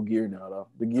cool gear now, though.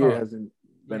 The gear hasn't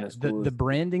been as cool. The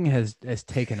branding has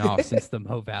taken off since the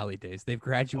Mo Valley days. They've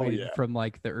graduated from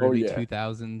like the early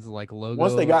 2000s like logo.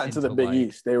 Once they got into the Big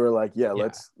East, they were like,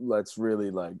 let's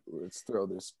really like let's throw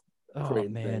this. Oh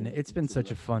man, it's been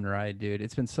such a fun ride, dude.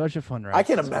 It's been such a fun ride. I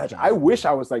can imagine. I wish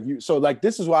I was like you. So like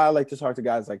this is why I like to talk to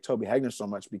guys like Toby Hegner so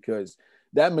much, because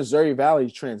that Missouri Valley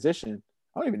transition,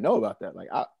 I don't even know about that. Like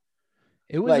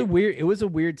it was a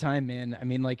weird time, man. I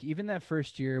mean, like even that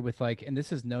first year with like, and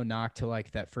this is no knock to like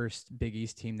that first Big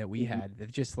East team that we had.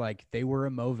 It's just like they were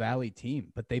a Mo Valley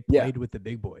team, but they played with the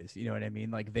big boys. You know what I mean?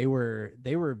 Like they were.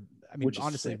 I mean, which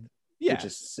honestly, which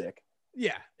is sick.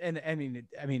 Yeah, and I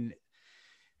mean.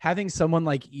 Having someone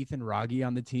like Ethan Raggi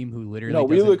on the team who literally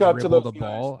we look up to the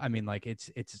ball. I mean, like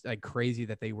it's like crazy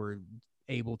that they were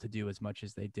able to do as much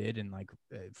as they did, and like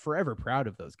forever proud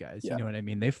of those guys. You know what I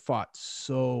mean? They fought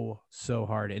so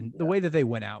hard, and the way that they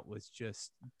went out was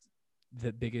just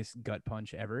the biggest gut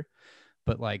punch ever.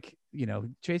 But like, you know,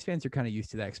 Chase fans are kind of used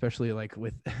to that, especially like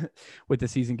with the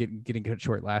season getting cut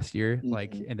short last year,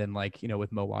 like, and then like, you know,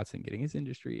 with Mo Watson getting his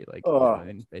industry, like, you know,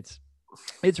 and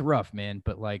it's rough, man.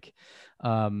 But like,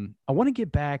 I want to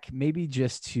get back maybe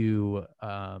just to,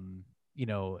 you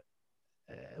know,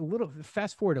 a little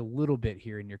fast forward a little bit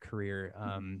here in your career.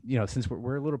 You know, since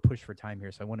we're a little pushed for time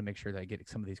here, so I want to make sure that I get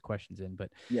some of these questions in. But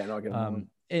I'll get them.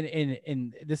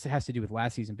 And this has to do with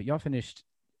last season, but y'all finished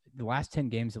the last 10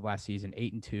 games of last season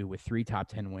 8-2 with 3 top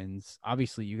 10 wins.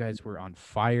 Obviously, you guys were on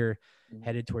fire,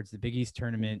 headed towards the Big East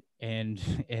tournament and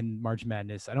March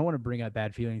Madness. I don't want to bring up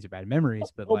bad feelings or bad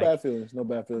memories, but no bad feelings.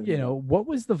 You know, what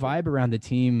was the vibe around the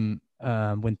team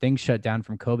when things shut down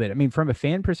from COVID? I mean, from a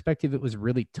fan perspective, it was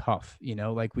really tough. You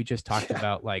know, like we just talked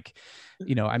about, like,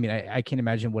 you know, I mean, I can't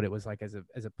imagine what it was like as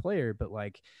a player, but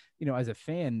like, you know, as a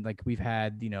fan, like we've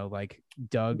had, you know, like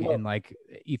Doug and like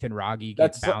Ethan Raggi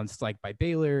get bounced like by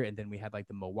Baylor, and then we had like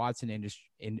the Mo Watson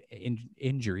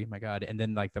injury, my God, and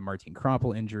then like the Martin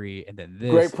Krompel injury, and then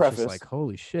this. Great preface. Just like,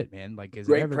 holy shit, man! Like, is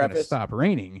it ever going to stop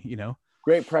raining? You know.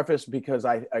 Great preface, because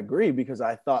I agree, because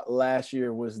I thought last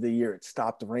year was the year it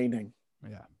stopped raining.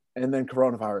 Yeah. And then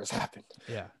coronavirus happened.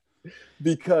 Yeah.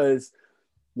 Because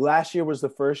last year was the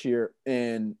first year,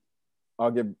 and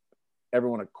I'll give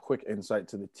everyone a quick insight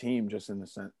to the team, just in the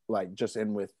sense, like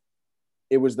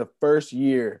it was the first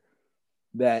year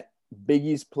that Big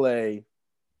East play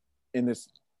in this,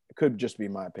 it could just be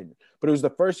my opinion, but it was the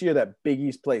first year that Big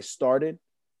East play started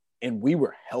and we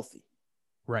were healthy.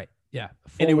 Right. Yeah.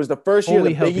 And it was the first year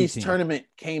the Big East tournament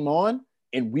came on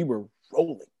and we were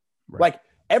rolling. Right. Like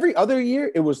every other year,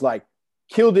 it was like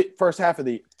killed it first half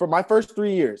for my first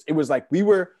 3 years. It was like we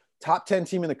were top 10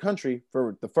 team in the country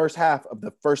for the first half of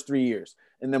the first 3 years.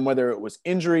 And then whether it was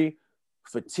injury,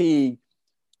 fatigue,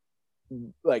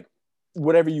 like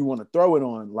whatever you want to throw it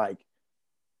on, like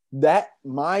that,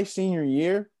 my senior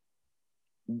year,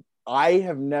 I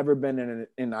have never been in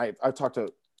and I've talked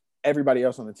to everybody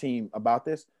else on the team about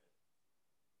this.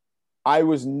 I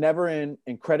was never in,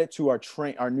 and credit to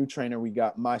our new trainer we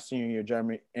got my senior year,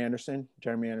 Jeremy Anderson,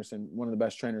 one of the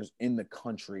best trainers in the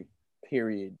country,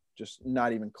 period. Just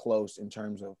not even close in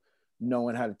terms of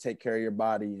knowing how to take care of your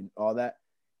body and all that.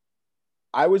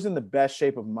 I was in the best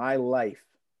shape of my life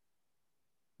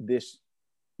this,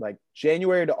 like,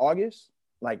 January to August,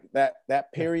 like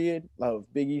that period of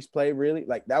Big East play, really,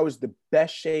 like that was the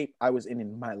best shape I was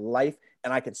in my life.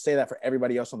 And I can say that for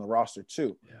everybody else on the roster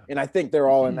too. Yeah. And I think they're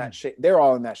all in that shape. They're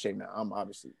all in that shape now. I'm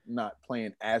obviously not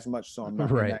playing as much, so I'm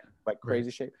not in that like crazy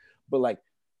shape. But like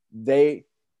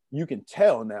you can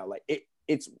tell now, like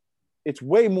it's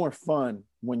way more fun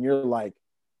when you're like,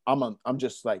 I'm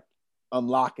just like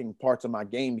unlocking parts of my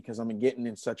game because I'm getting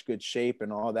in such good shape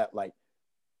and all that. Like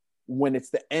when it's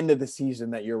the end of the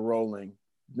season that you're rolling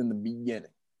than the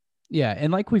beginning. Yeah.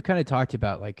 And like we've kind of talked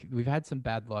about, like we've had some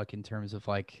bad luck in terms of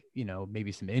like, you know,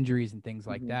 maybe some injuries and things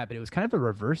like that, but it was kind of a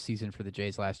reverse season for the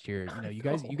Jays last year. You know, you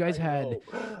guys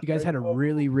had a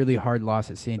really, really hard loss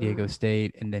at San Diego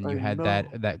State. And then you had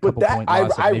that couple point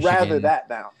loss at Michigan. I rather that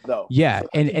now though. Yeah.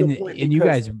 And you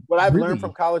guys, what I've learned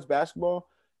from college basketball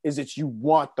is that you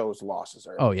want those losses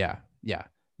early. Oh yeah. Yeah.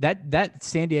 that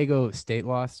San Diego State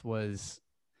loss was.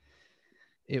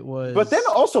 It was, but then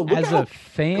also look as at how a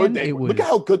fan, good they it were. was. Look at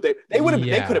how good they would have.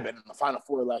 They could Yeah. have been in the Final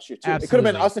Four last year too. It could have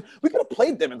Absolutely. been us. We could have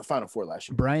played them in the Final Four last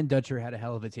year. Brian Dutcher had a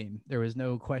hell of a team. There was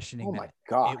no questioning Oh that. my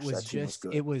gosh, It was that team was just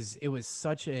good.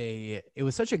 it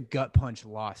was such a gut punch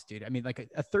loss, dude. I mean, like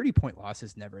a 30-point loss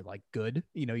is never like good.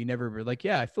 You know, you never were like,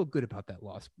 yeah, I feel good about that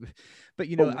loss. But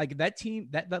you know, like that team,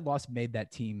 that loss made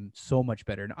that team so much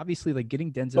better. And obviously, like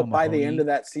getting Denzel. But by Mahoney, the end of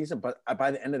that season,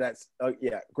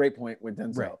 great point with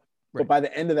Denzel. Right. But by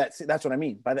the end of that, that's what I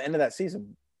mean. By the end of that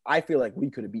season, I feel like we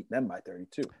could have beat them by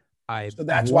 32. So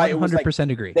that's why it was like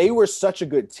 100% agree. They were such a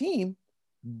good team,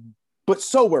 but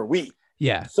so were we.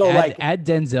 Yeah. So add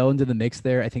Denzel into the mix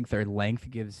there. I think their length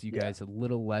gives you guys a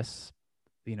little less,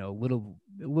 you know, a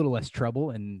little less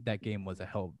trouble, and that game would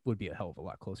be a hell of a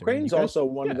lot closer. Creighton's also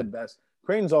one of the best.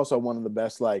 Creighton's also one of the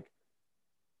best. Like,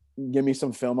 give me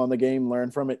some film on the game,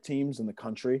 learn from it. Teams in the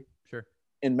country. Sure.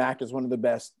 And Mac is one of the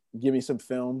best. Give me some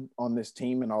film on this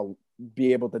team, and I'll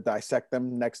be able to dissect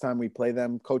them next time we play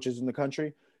them. Coaches in the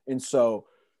country, and so,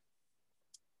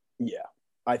 yeah.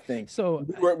 I think so.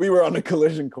 We were on a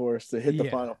collision course to hit the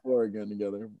Final Four again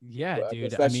together. Yeah, but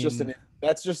dude.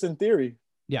 That's just in theory.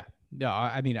 Yeah. No,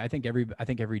 I mean, I think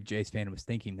every Jays fan was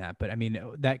thinking that, but I mean,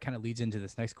 that kind of leads into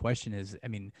this next question is, I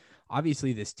mean,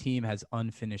 obviously this team has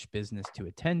unfinished business to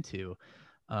attend to.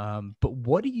 But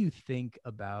what do you think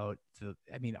about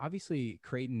obviously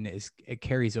Creighton it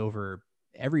carries over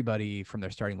everybody from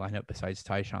their starting lineup besides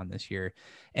Tyshawn this year,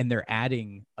 and they're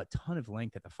adding a ton of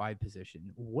length at the 5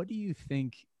 position. What do you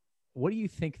think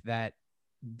that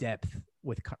depth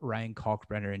with Ryan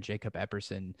Kalkbrenner and Jacob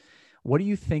Epperson, what do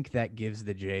you think that gives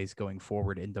the Jays going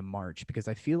forward into March? Because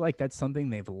I feel like that's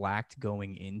something they've lacked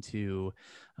going into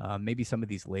maybe some of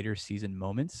these later season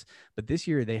moments. But this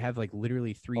year they have like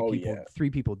literally three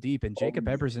people deep, and Jacob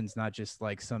Epperson's not just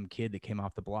like some kid that came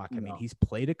off the block. I mean, he's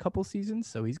played a couple seasons,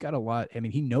 so he's got a lot. I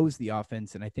mean, he knows the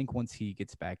offense, and I think once he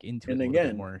gets back into it a little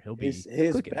bit more, he'll be his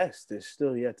best is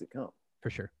still yet to come for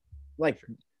sure.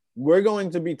 We're going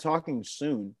to be talking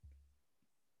soon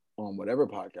on whatever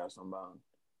podcast I'm on.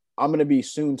 I'm going to be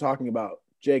soon talking about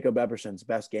Jacob Epperson's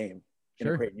best game in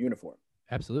a Creighton uniform.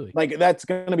 Absolutely. Like, that's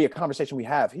going to be a conversation we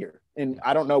have here. And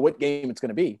I don't know what game it's going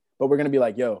to be, but we're going to be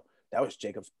like, yo, that was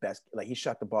Jacob's best. Like, he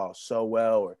shot the ball so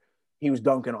well, or he was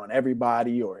dunking on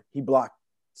everybody, or he blocked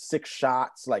 6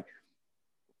 shots. Like,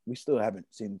 we still haven't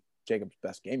seen Jacob's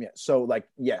best game yet. So, like,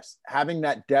 yes, having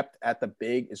that depth at the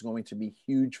big is going to be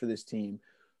huge for this team,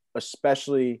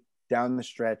 especially down the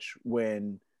stretch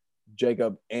when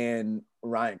Jacob and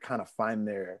Ryan kind of find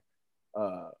their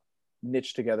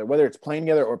niche together, whether it's playing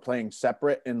together or playing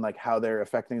separate, and like how they're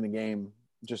affecting the game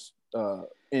just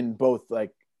in both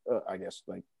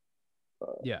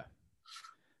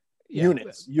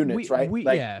units, right?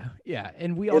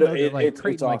 And we all know that like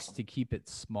Creighton likes to keep it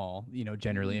small, you know,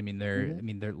 generally. I mean, their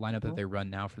lineup that they run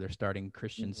now for their starting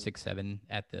Christian 6'7"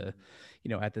 at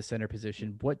the center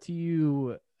position. What do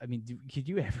you could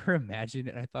you ever imagine,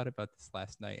 and I thought about this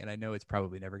last night, and I know it's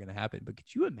probably never going to happen, but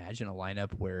could you imagine a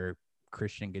lineup where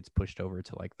Christian gets pushed over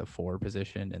to like the 4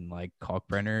 position and like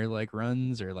Kalkbrenner like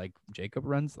runs, or like Jacob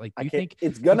runs? Like, do you think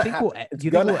it's gonna happen? You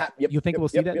think we'll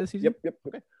see that this season? Yep.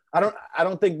 Okay. I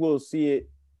don't think we'll see it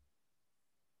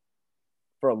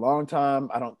for a long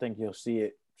time. I don't think you'll see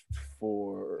it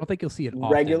for. I don't think you'll see it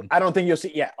often. I don't think you'll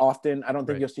see often. I don't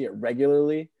think you'll see it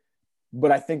regularly.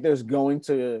 But I think there's going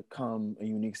to come a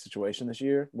unique situation this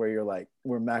year where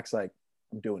Mac's like,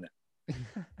 I'm doing it.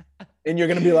 And you're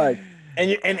going to be like,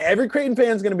 and every Creighton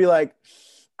fan is going to be like,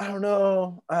 I don't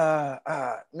know,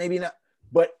 maybe not.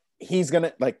 But he's going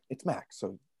to, like, it's Mac,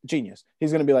 so genius.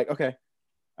 He's going to be like, okay,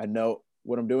 I know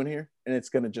what I'm doing here. And it's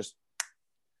going to just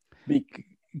be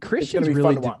Christian's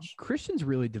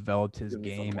really developed his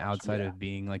game outside of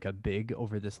being like a big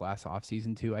over this last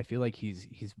offseason too. I feel like he's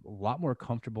a lot more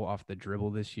comfortable off the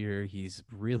dribble this year. He's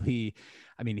really,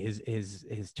 I mean, his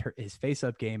face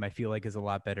up game, I feel like, is a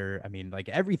lot better. I mean, like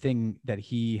everything that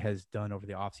he has done over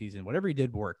the offseason, whatever he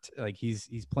did worked. Like he's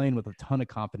playing with a ton of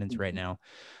confidence right now.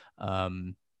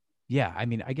 Yeah, I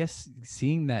mean, I guess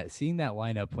seeing that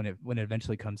lineup when it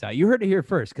eventually comes out, you heard it here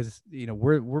first, because you know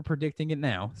we're predicting it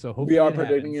now. So hopefully we are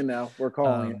predicting it now. We're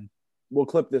calling it. We'll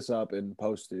clip this up and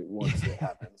post it once it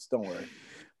happens. Don't worry.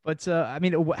 But I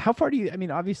mean, how far do you? I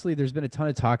mean, obviously, there's been a ton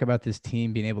of talk about this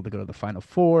team being able to go to the Final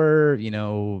Four. You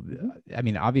know, I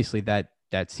mean, obviously that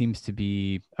seems to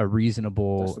be a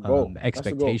reasonable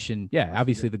expectation. Yeah,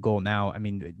 obviously the goal now. I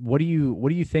mean, what do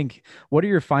you think? What are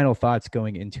your final thoughts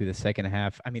going into the second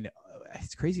half? I mean,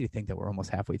 it's crazy to think that we're almost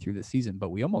halfway through the season,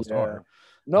 but we almost are.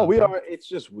 No, we are. It's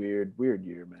just weird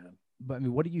year, man. But I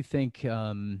mean, what do you think?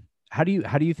 How do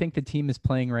you think the team is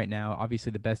playing right now?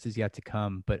 Obviously, the best is yet to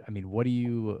come. But I mean, what do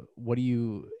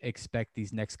you expect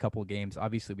these next couple of games?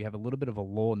 Obviously, we have a little bit of a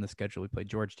lull in the schedule. We play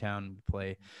Georgetown. We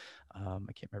play. I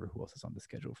can't remember who else is on the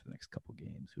schedule for the next couple of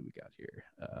games. Who we got here?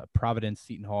 Providence,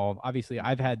 Seton Hall. Obviously,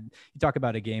 you talk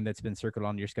about a game that's been circled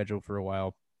on your schedule for a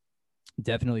while.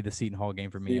 Definitely the Seton Hall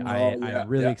game for me. Seton Hall, I'm yeah,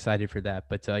 really yeah. excited for that.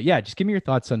 But yeah, just give me your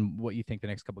thoughts on what you think the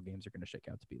next couple of games are going to shake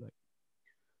out to be like.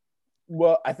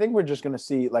 Well, I think we're just gonna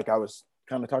see, like I was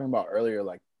kind of talking about earlier,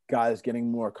 like guys getting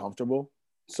more comfortable.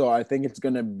 So I think it's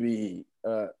gonna be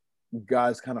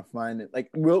guys kind of find it like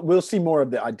we'll see more of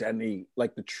the identity,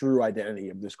 like the true identity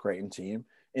of this Creighton team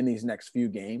in these next few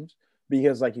games.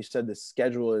 Because like you said, the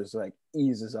schedule is like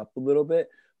eases up a little bit,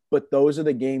 but those are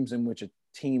the games in which a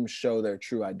team show their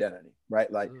true identity, right?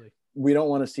 Like Absolutely. we don't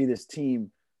want to see this team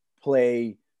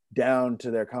play down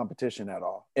to their competition at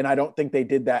all. And I don't think they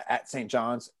did that at St.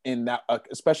 John's in that,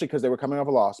 especially because they were coming off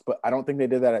a loss, but I don't think they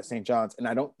did that at St. John's. And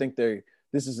I don't think this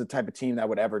is the type of team that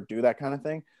would ever do that kind of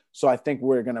thing. So I think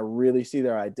we're going to really see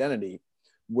their identity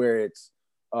where it's,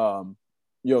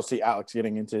 you'll see Alex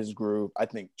getting into his groove. I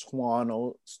think Twan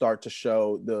will start to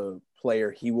show the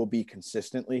player he will be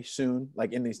consistently soon,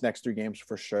 like in these next 3 games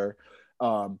for sure.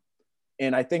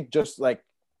 And I think just like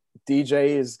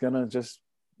DJ is going to just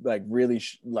like really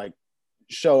like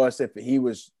show us if he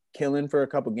was killing for a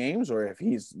couple games or if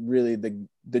he's really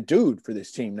the dude for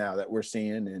this team now that we're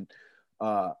seeing. And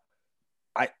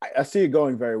I see it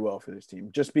going very well for this team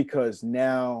just because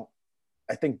now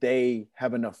I think they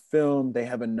have enough film, they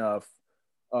have enough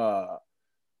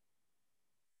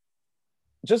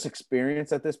just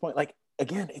experience at this point. Like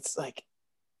again, it's like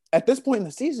at this point in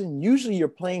the season, usually you're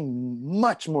playing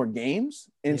much more games.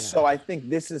 And so I think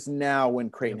this is now when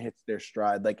Creighton hits their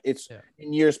stride. Like it's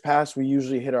in years past, we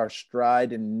usually hit our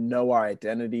stride and know our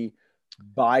identity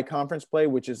by conference play,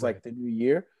 which is like the new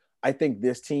year. I think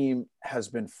this team has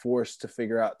been forced to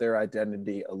figure out their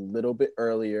identity a little bit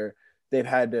earlier. They've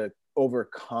had to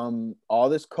overcome all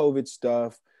this COVID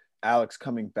stuff, Alex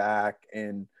coming back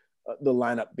and the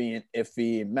lineup being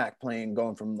iffy and Mac playing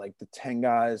going from like the 10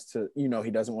 guys to, he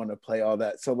doesn't want to play all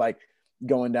that. So like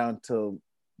going down to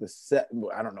the set,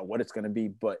 I don't know what it's going to be,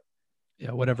 but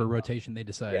whatever rotation they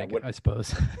decide, I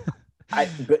suppose. I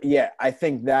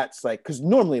think that's like, cause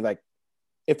normally like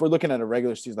if we're looking at a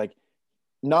regular season, like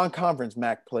non-conference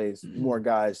Mac plays more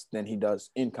guys than he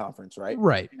does in conference. Right.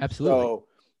 Right. Absolutely.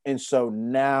 So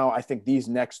now I think these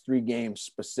next 3 games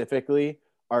specifically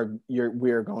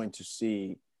we're going to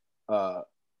see the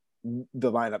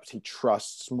lineups he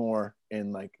trusts more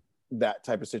in like that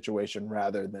type of situation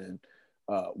rather than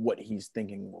what he's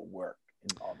thinking will work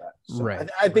and all that. So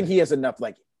I think he has enough,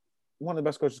 like one of the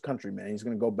best coaches in the country, man. He's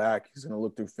going to go back. He's going to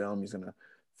look through film. He's going to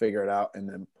figure it out and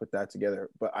then put that together.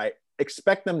 But I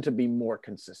expect them to be more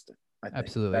consistent. I think.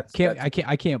 Absolutely.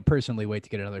 I can't personally wait to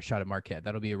get another shot at Marquette.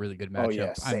 That'll be a really good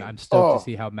matchup. Oh, yeah, I'm stoked to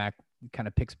see how Mac kind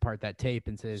of picks apart that tape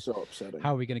and says, so upsetting.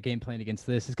 How are we going to game plan against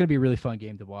this? It's going to be a really fun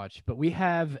game to watch. But we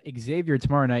have Xavier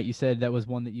tomorrow night. You said that was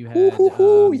one that you had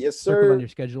yes, circled on your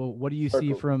schedule. What do you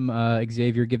see from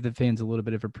Xavier? Give the fans a little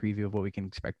bit of a preview of what we can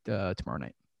expect tomorrow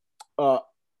night.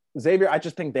 Xavier, I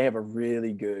just think they have a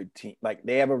really good team. Like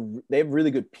they have really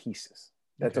good pieces.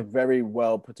 That's a very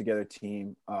well put together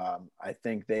team. I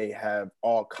think they have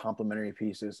all complementary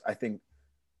pieces. I think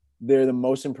they're the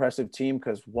most impressive team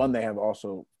because one, they have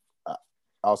also,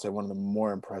 I'll say one of the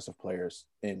more impressive players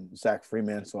in Zach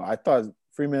Freemantle. I thought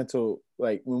Freemantle,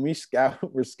 like when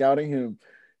we're scouting him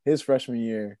his freshman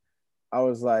year, I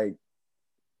was like,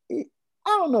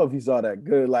 I don't know if he's all that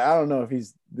good. Like, I don't know if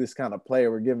he's this kind of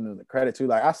player we're giving him the credit to.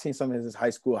 Like, I've seen some of his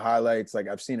high school highlights. Like,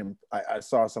 I've seen him. I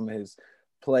saw some of his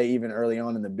play even early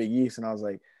on in the Big East, and I was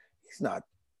like, he's not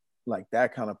like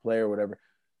that kind of player or whatever.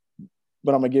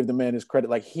 But I'm gonna give the man his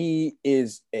credit. Like, he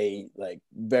is a like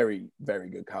very, very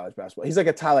good college basketball. He's like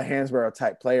a Tyler Hansborough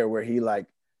type player where he like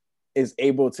is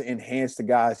able to enhance the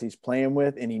guys he's playing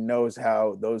with, and he knows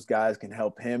how those guys can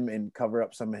help him and cover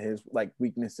up some of his like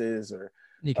weaknesses or.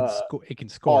 He can score. He can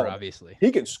score. Obviously,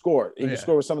 he can score. He can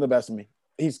score with some of the best of me.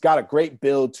 He's got a great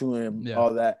build to him.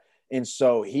 All that, and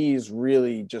so he's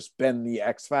really just been the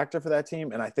X factor for that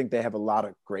team. And I think they have a lot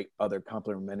of great other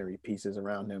complementary pieces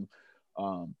around him,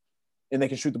 and they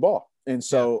can shoot the ball. And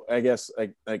so I guess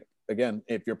like again,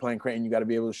 if you're playing Creighton, you got to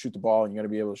be able to shoot the ball, and you got to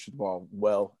be able to shoot the ball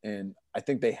well. And I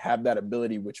think they have that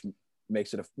ability, which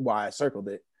makes it why I circled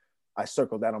it. I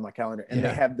circled that on my calendar, and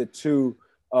they have the two.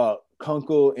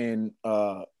 Kunkel and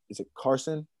is it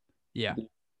Carson? Yeah,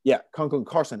 Kunkel and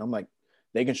Carson. I'm like,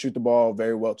 they can shoot the ball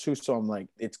very well too. So I'm like,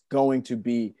 it's going to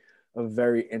be a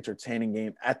very entertaining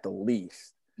game at the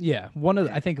least. Yeah,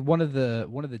 I think one of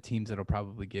the teams that'll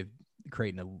probably give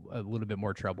Creighton a little bit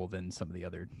more trouble than some of the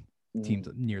other teams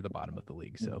near the bottom of the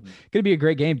league. So gonna be a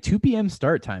great game. 2 p.m.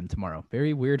 start time tomorrow.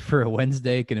 Very weird for a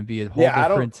Wednesday. Gonna be a whole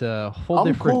different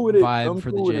I'm cool with it. vibe I'm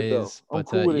for cool the with it though. Jays. I'm But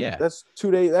cool with it. yeah. That's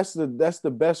 2 days. That's the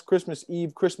best Christmas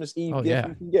Eve gift you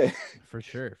can get. For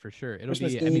sure. It'll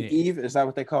Christmas be. Eve. Is that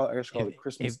what they call it? I just call it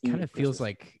Christmas Eve. It kind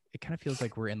of feels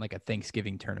like we're in like a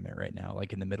Thanksgiving tournament right now,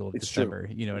 like in the middle of It's December.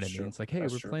 true. You know It's what I mean? true. It's like, hey,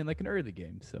 That's we're true. playing like an early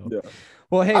game. So, Yeah.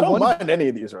 well, hey, I don't mind any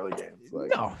of these early games.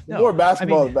 Like, no, more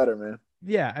basketball is better, man.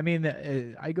 Yeah, I mean,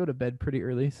 I go to bed pretty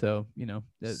early, so you know,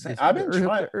 I've been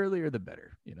trying. The earlier the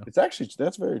better. You know,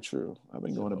 That's very true. I've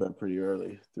been going to bed pretty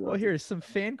early. Well, here's some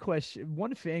fan question.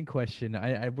 One fan question.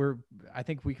 I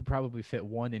think we could probably fit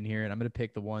one in here, and I'm gonna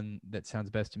pick the one that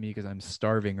sounds best to me because I'm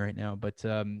starving right now. But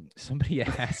somebody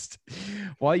asked,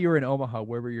 while you were in Omaha,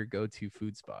 where were your go-to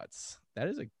food spots? That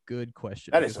is a good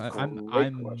question. That is I'm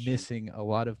question. missing a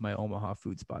lot of my Omaha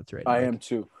food spots right now. I am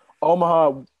too.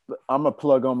 Omaha. I'm gonna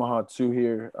plug Omaha too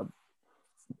here.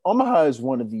 Omaha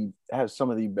has some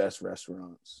of the best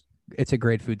restaurants. It's a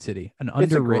great food city. An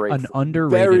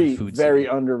very, food very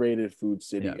city. underrated food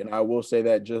city. Yeah. And I will say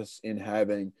that just in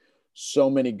having so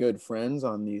many good friends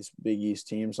on these Big East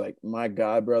teams, like my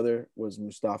god brother was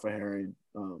Mustafa Herring.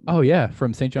 Oh yeah,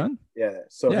 from St. John. Yeah.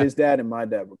 So his dad and my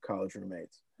dad were college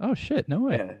roommates. Oh shit, no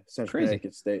way. Yeah, Central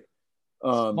Connecticut State.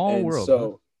 Small world.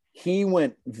 So he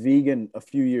went vegan a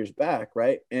few years back,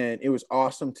 right? And it was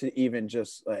awesome to even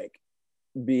just like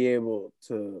be able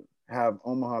to have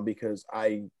Omaha because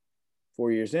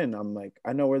 4 years in, I'm like,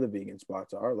 I know where the vegan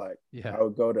spots are. Like, I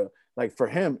would go to, like, for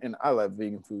him, and I love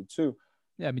vegan food too.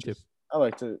 Yeah, me too. I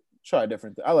like to try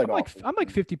different things. I'm like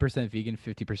 50% vegan,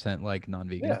 50% like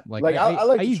non-vegan. Yeah. Like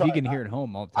I eat vegan here at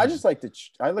home all the time.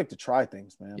 I like to try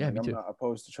things, man. Yeah, like, me I'm too. not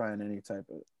opposed to trying anything.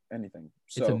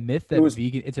 So it's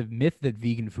a myth that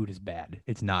vegan food is bad.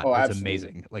 It's not. It's absolutely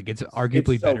amazing. Like it's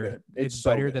arguably better. Good. It's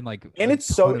better than like. And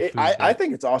it's I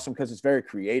think it's awesome because it's very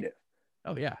creative.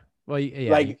 Oh yeah. Well,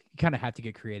 yeah, like, you kind of have to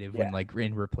get creative when like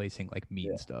in replacing like meat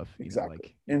and stuff.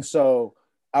 Exactly. And so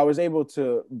I was able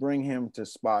to bring him to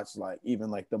spots like even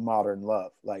like the Modern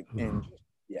Love, like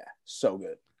so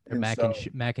good. And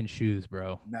mac and shoes,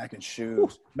 bro. Mac and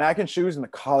shoes and the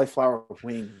cauliflower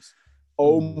wings.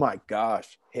 Oh my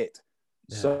gosh, hit.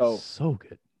 Yeah, so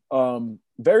good.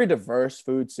 Very diverse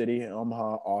food city in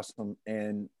Omaha, awesome.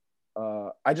 And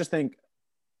I just think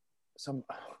some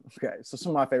of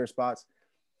my favorite spots.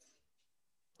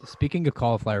 Speaking of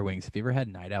cauliflower wings, have you ever had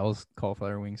Night Owl's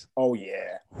cauliflower wings? Oh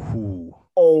yeah. Ooh.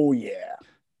 Oh yeah.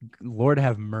 Lord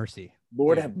have mercy.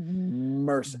 Have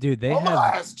mercy. Dude, they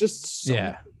Omaha have just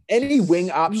any wing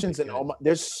options in Omaha.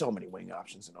 There's so many wing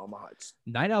options in Omaha.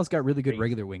 Night Owl's got really good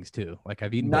regular wings too. Like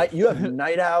I've eaten you have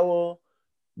Night Owl.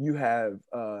 You have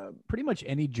pretty much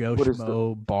any Joe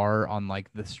Schmo bar on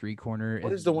like the street corner.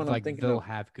 What is the one like I'm thinking they'll of?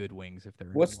 have good wings if they're.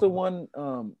 What's the one?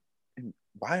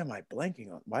 Why am I blanking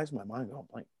on? Why is my mind going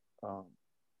blank?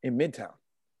 In Midtown.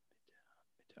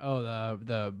 Oh,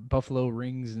 the Buffalo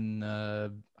Rings and I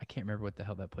can't remember what the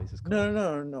hell that place is called.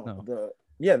 No.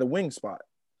 The wing spot.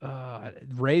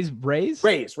 Ray's.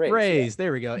 Yeah.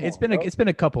 There we go. It's been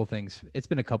a couple things. It's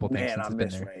been a couple things since it's been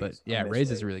there. Ray's. But yeah,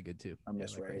 Ray's is really good too. I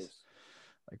miss Ray's.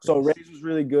 Ray's was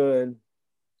really good.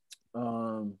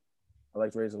 I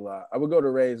liked Ray's a lot. I would go to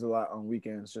Ray's a lot on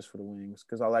weekends just for the wings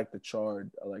because I like the charred.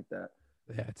 I like that.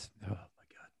 Yeah, oh my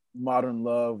god. Modern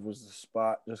Love was the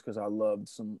spot just because I loved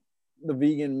the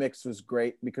vegan mix was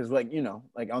great because like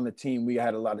on the team we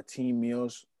had a lot of team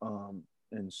meals,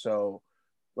 and so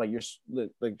like your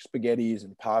like spaghettis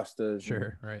and pastas,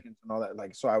 right, and all that.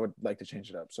 Like so, I would like to change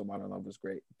it up. So Modern Love was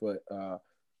great, but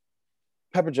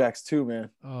Pepper Jacks too, man.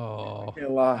 Oh, I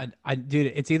can't lie.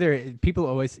 Dude, it's either people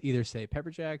always either say Pepper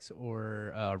Jacks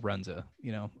or Runza.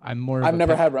 I've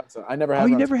never had Runza. I never had. Oh,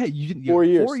 you Runza. never had? You didn't. 4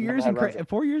 years. 4 years in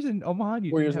 4 years in Omaha.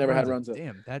 4 years never had Runza.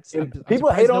 Damn, that's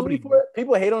people hate on me for it.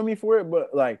 People hate on me for it,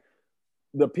 but like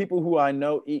the people who I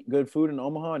know eat good food in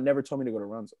Omaha never told me to go to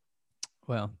Runza.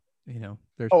 Well,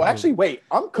 there's. Actually, wait.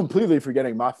 I'm completely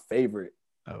forgetting my favorite.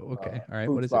 Oh, okay. All right.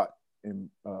 Food What is it in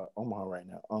Omaha right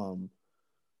now?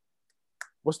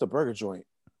 What's the burger joint?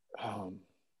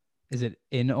 Is it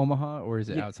in Omaha or is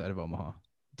it outside of Omaha?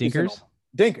 Dinkers.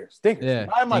 Dinkers. Yeah.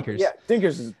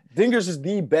 Dinkers is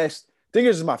the best. Dinkers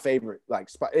is my favorite like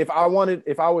spot. If I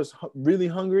was really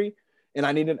hungry and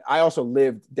I also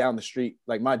lived down the street.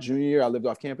 Like my junior year, I lived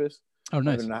off campus. Oh,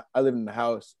 nice. I lived in the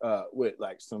house with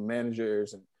like some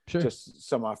managers and just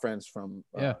some of my friends from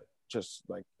just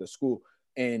like the school,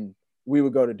 and we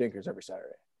would go to Dinkers every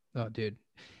Saturday. Oh, dude.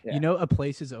 Yeah. You know, a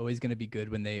place is always going to be good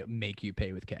when they make you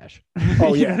pay with cash.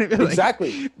 Oh You yeah, know what I mean? Like,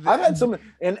 exactly. I've had some,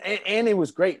 and it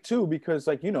was great too because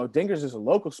like Dinger's is a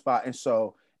local spot, and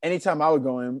so anytime I would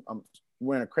go in, I'm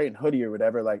wearing a Creighton hoodie or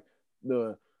whatever, like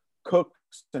the cooks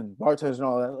and bartenders and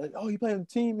all that, like, oh, you playing the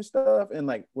team and stuff, and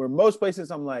like where most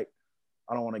places I'm like,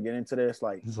 I don't want to get into this.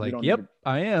 Like, It's you like, don't yep, need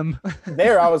I am. to.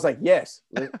 There, I was like, yes,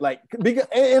 like because,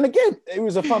 and again, it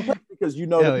was a fun place because the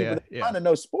Hell people that yeah. kind of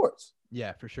know sports.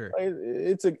 Yeah, for sure. Like,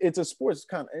 it's a sports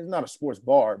kind of, it's not a sports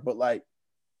bar, but like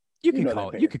You you can know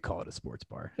call that it. You could call it a sports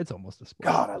bar. It's almost a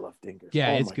sports. God, bar. I love Dingers.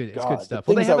 Yeah, Oh it's my good. It's God. good stuff.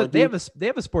 The Well, they things I have a would they do-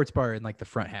 have a sports bar in like the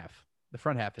front half. The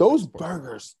front half. Is those the sports bar.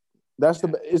 burgers. That's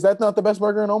is that not the best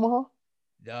burger in Omaha?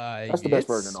 That's the best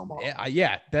burger in It's Omaha.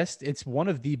 yeah, best. It's one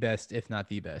of the best, if not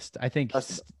the best. I think I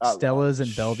Stella's love-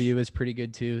 and Bellevue is pretty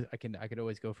good too. I could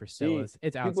always go for Stella's.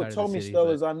 It's outside People of told the me city.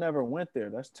 Stella's. I never went there.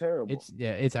 That's terrible.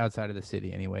 It's outside of the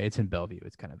city anyway. It's in Bellevue.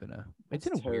 It's kind of in a That's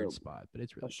weird terrible. spot, but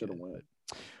it's really I should have good. went. But-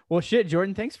 well, shit,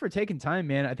 Jordan, thanks for taking time,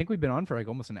 man. I think we've been on for like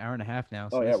almost an hour and a half now.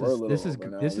 So Oh, yeah, we're a little this over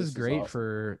now. this This is is great awesome.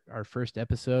 for our first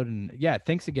episode. And yeah,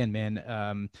 thanks again,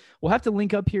 man. We'll have to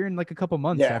link up here in like a couple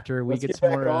months Yeah, after we let's get get some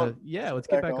back more. on. Let's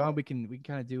get back on. We can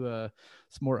kind of do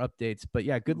some more updates. But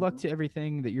yeah, good luck to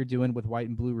everything that you're doing with White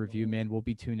and Blue Review, man. We'll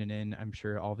be tuning in. I'm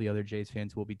sure all the other Jays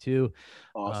fans will be too.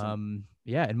 Awesome.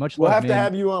 Yeah, and much We'll love, have to man.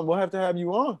 have you on. We'll have to have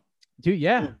you on. Dude,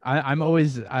 yeah, I'm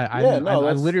always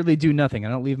I literally do nothing. I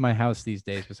don't leave my house these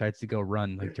days besides to go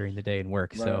run like during the day and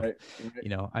work. So Right.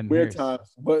 I'm Weird here.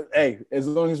 times, but hey, as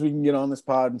long as we can get on this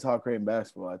pod and talk Creighton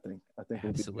basketball, I think we'll be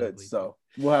Absolutely. good. So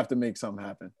we'll have to make something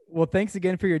happen. Well, thanks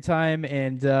again for your time,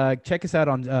 and check us out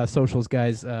on socials,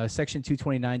 guys. Section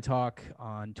 229 Talk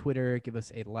on Twitter. Give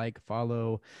us a like,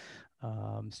 follow.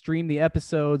 Stream the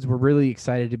episodes. We're really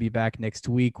excited to be back next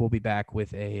week. We'll be back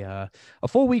with a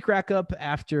full week rack up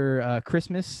after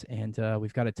Christmas, and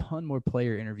we've got a ton more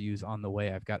player interviews on the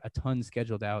way. I've got a ton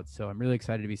scheduled out, so I'm really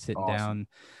excited to be sitting down.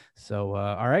 So,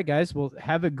 all right, guys, well,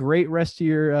 have a great rest of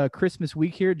your Christmas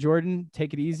week here. Jordan,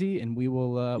 take it easy, and we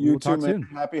will talk man. soon.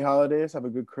 Happy holidays. Have a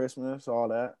good Christmas. All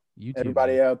that. You too,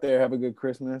 Everybody man. out there, have a good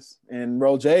Christmas and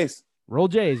roll Jays. Roll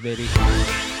Jays, baby.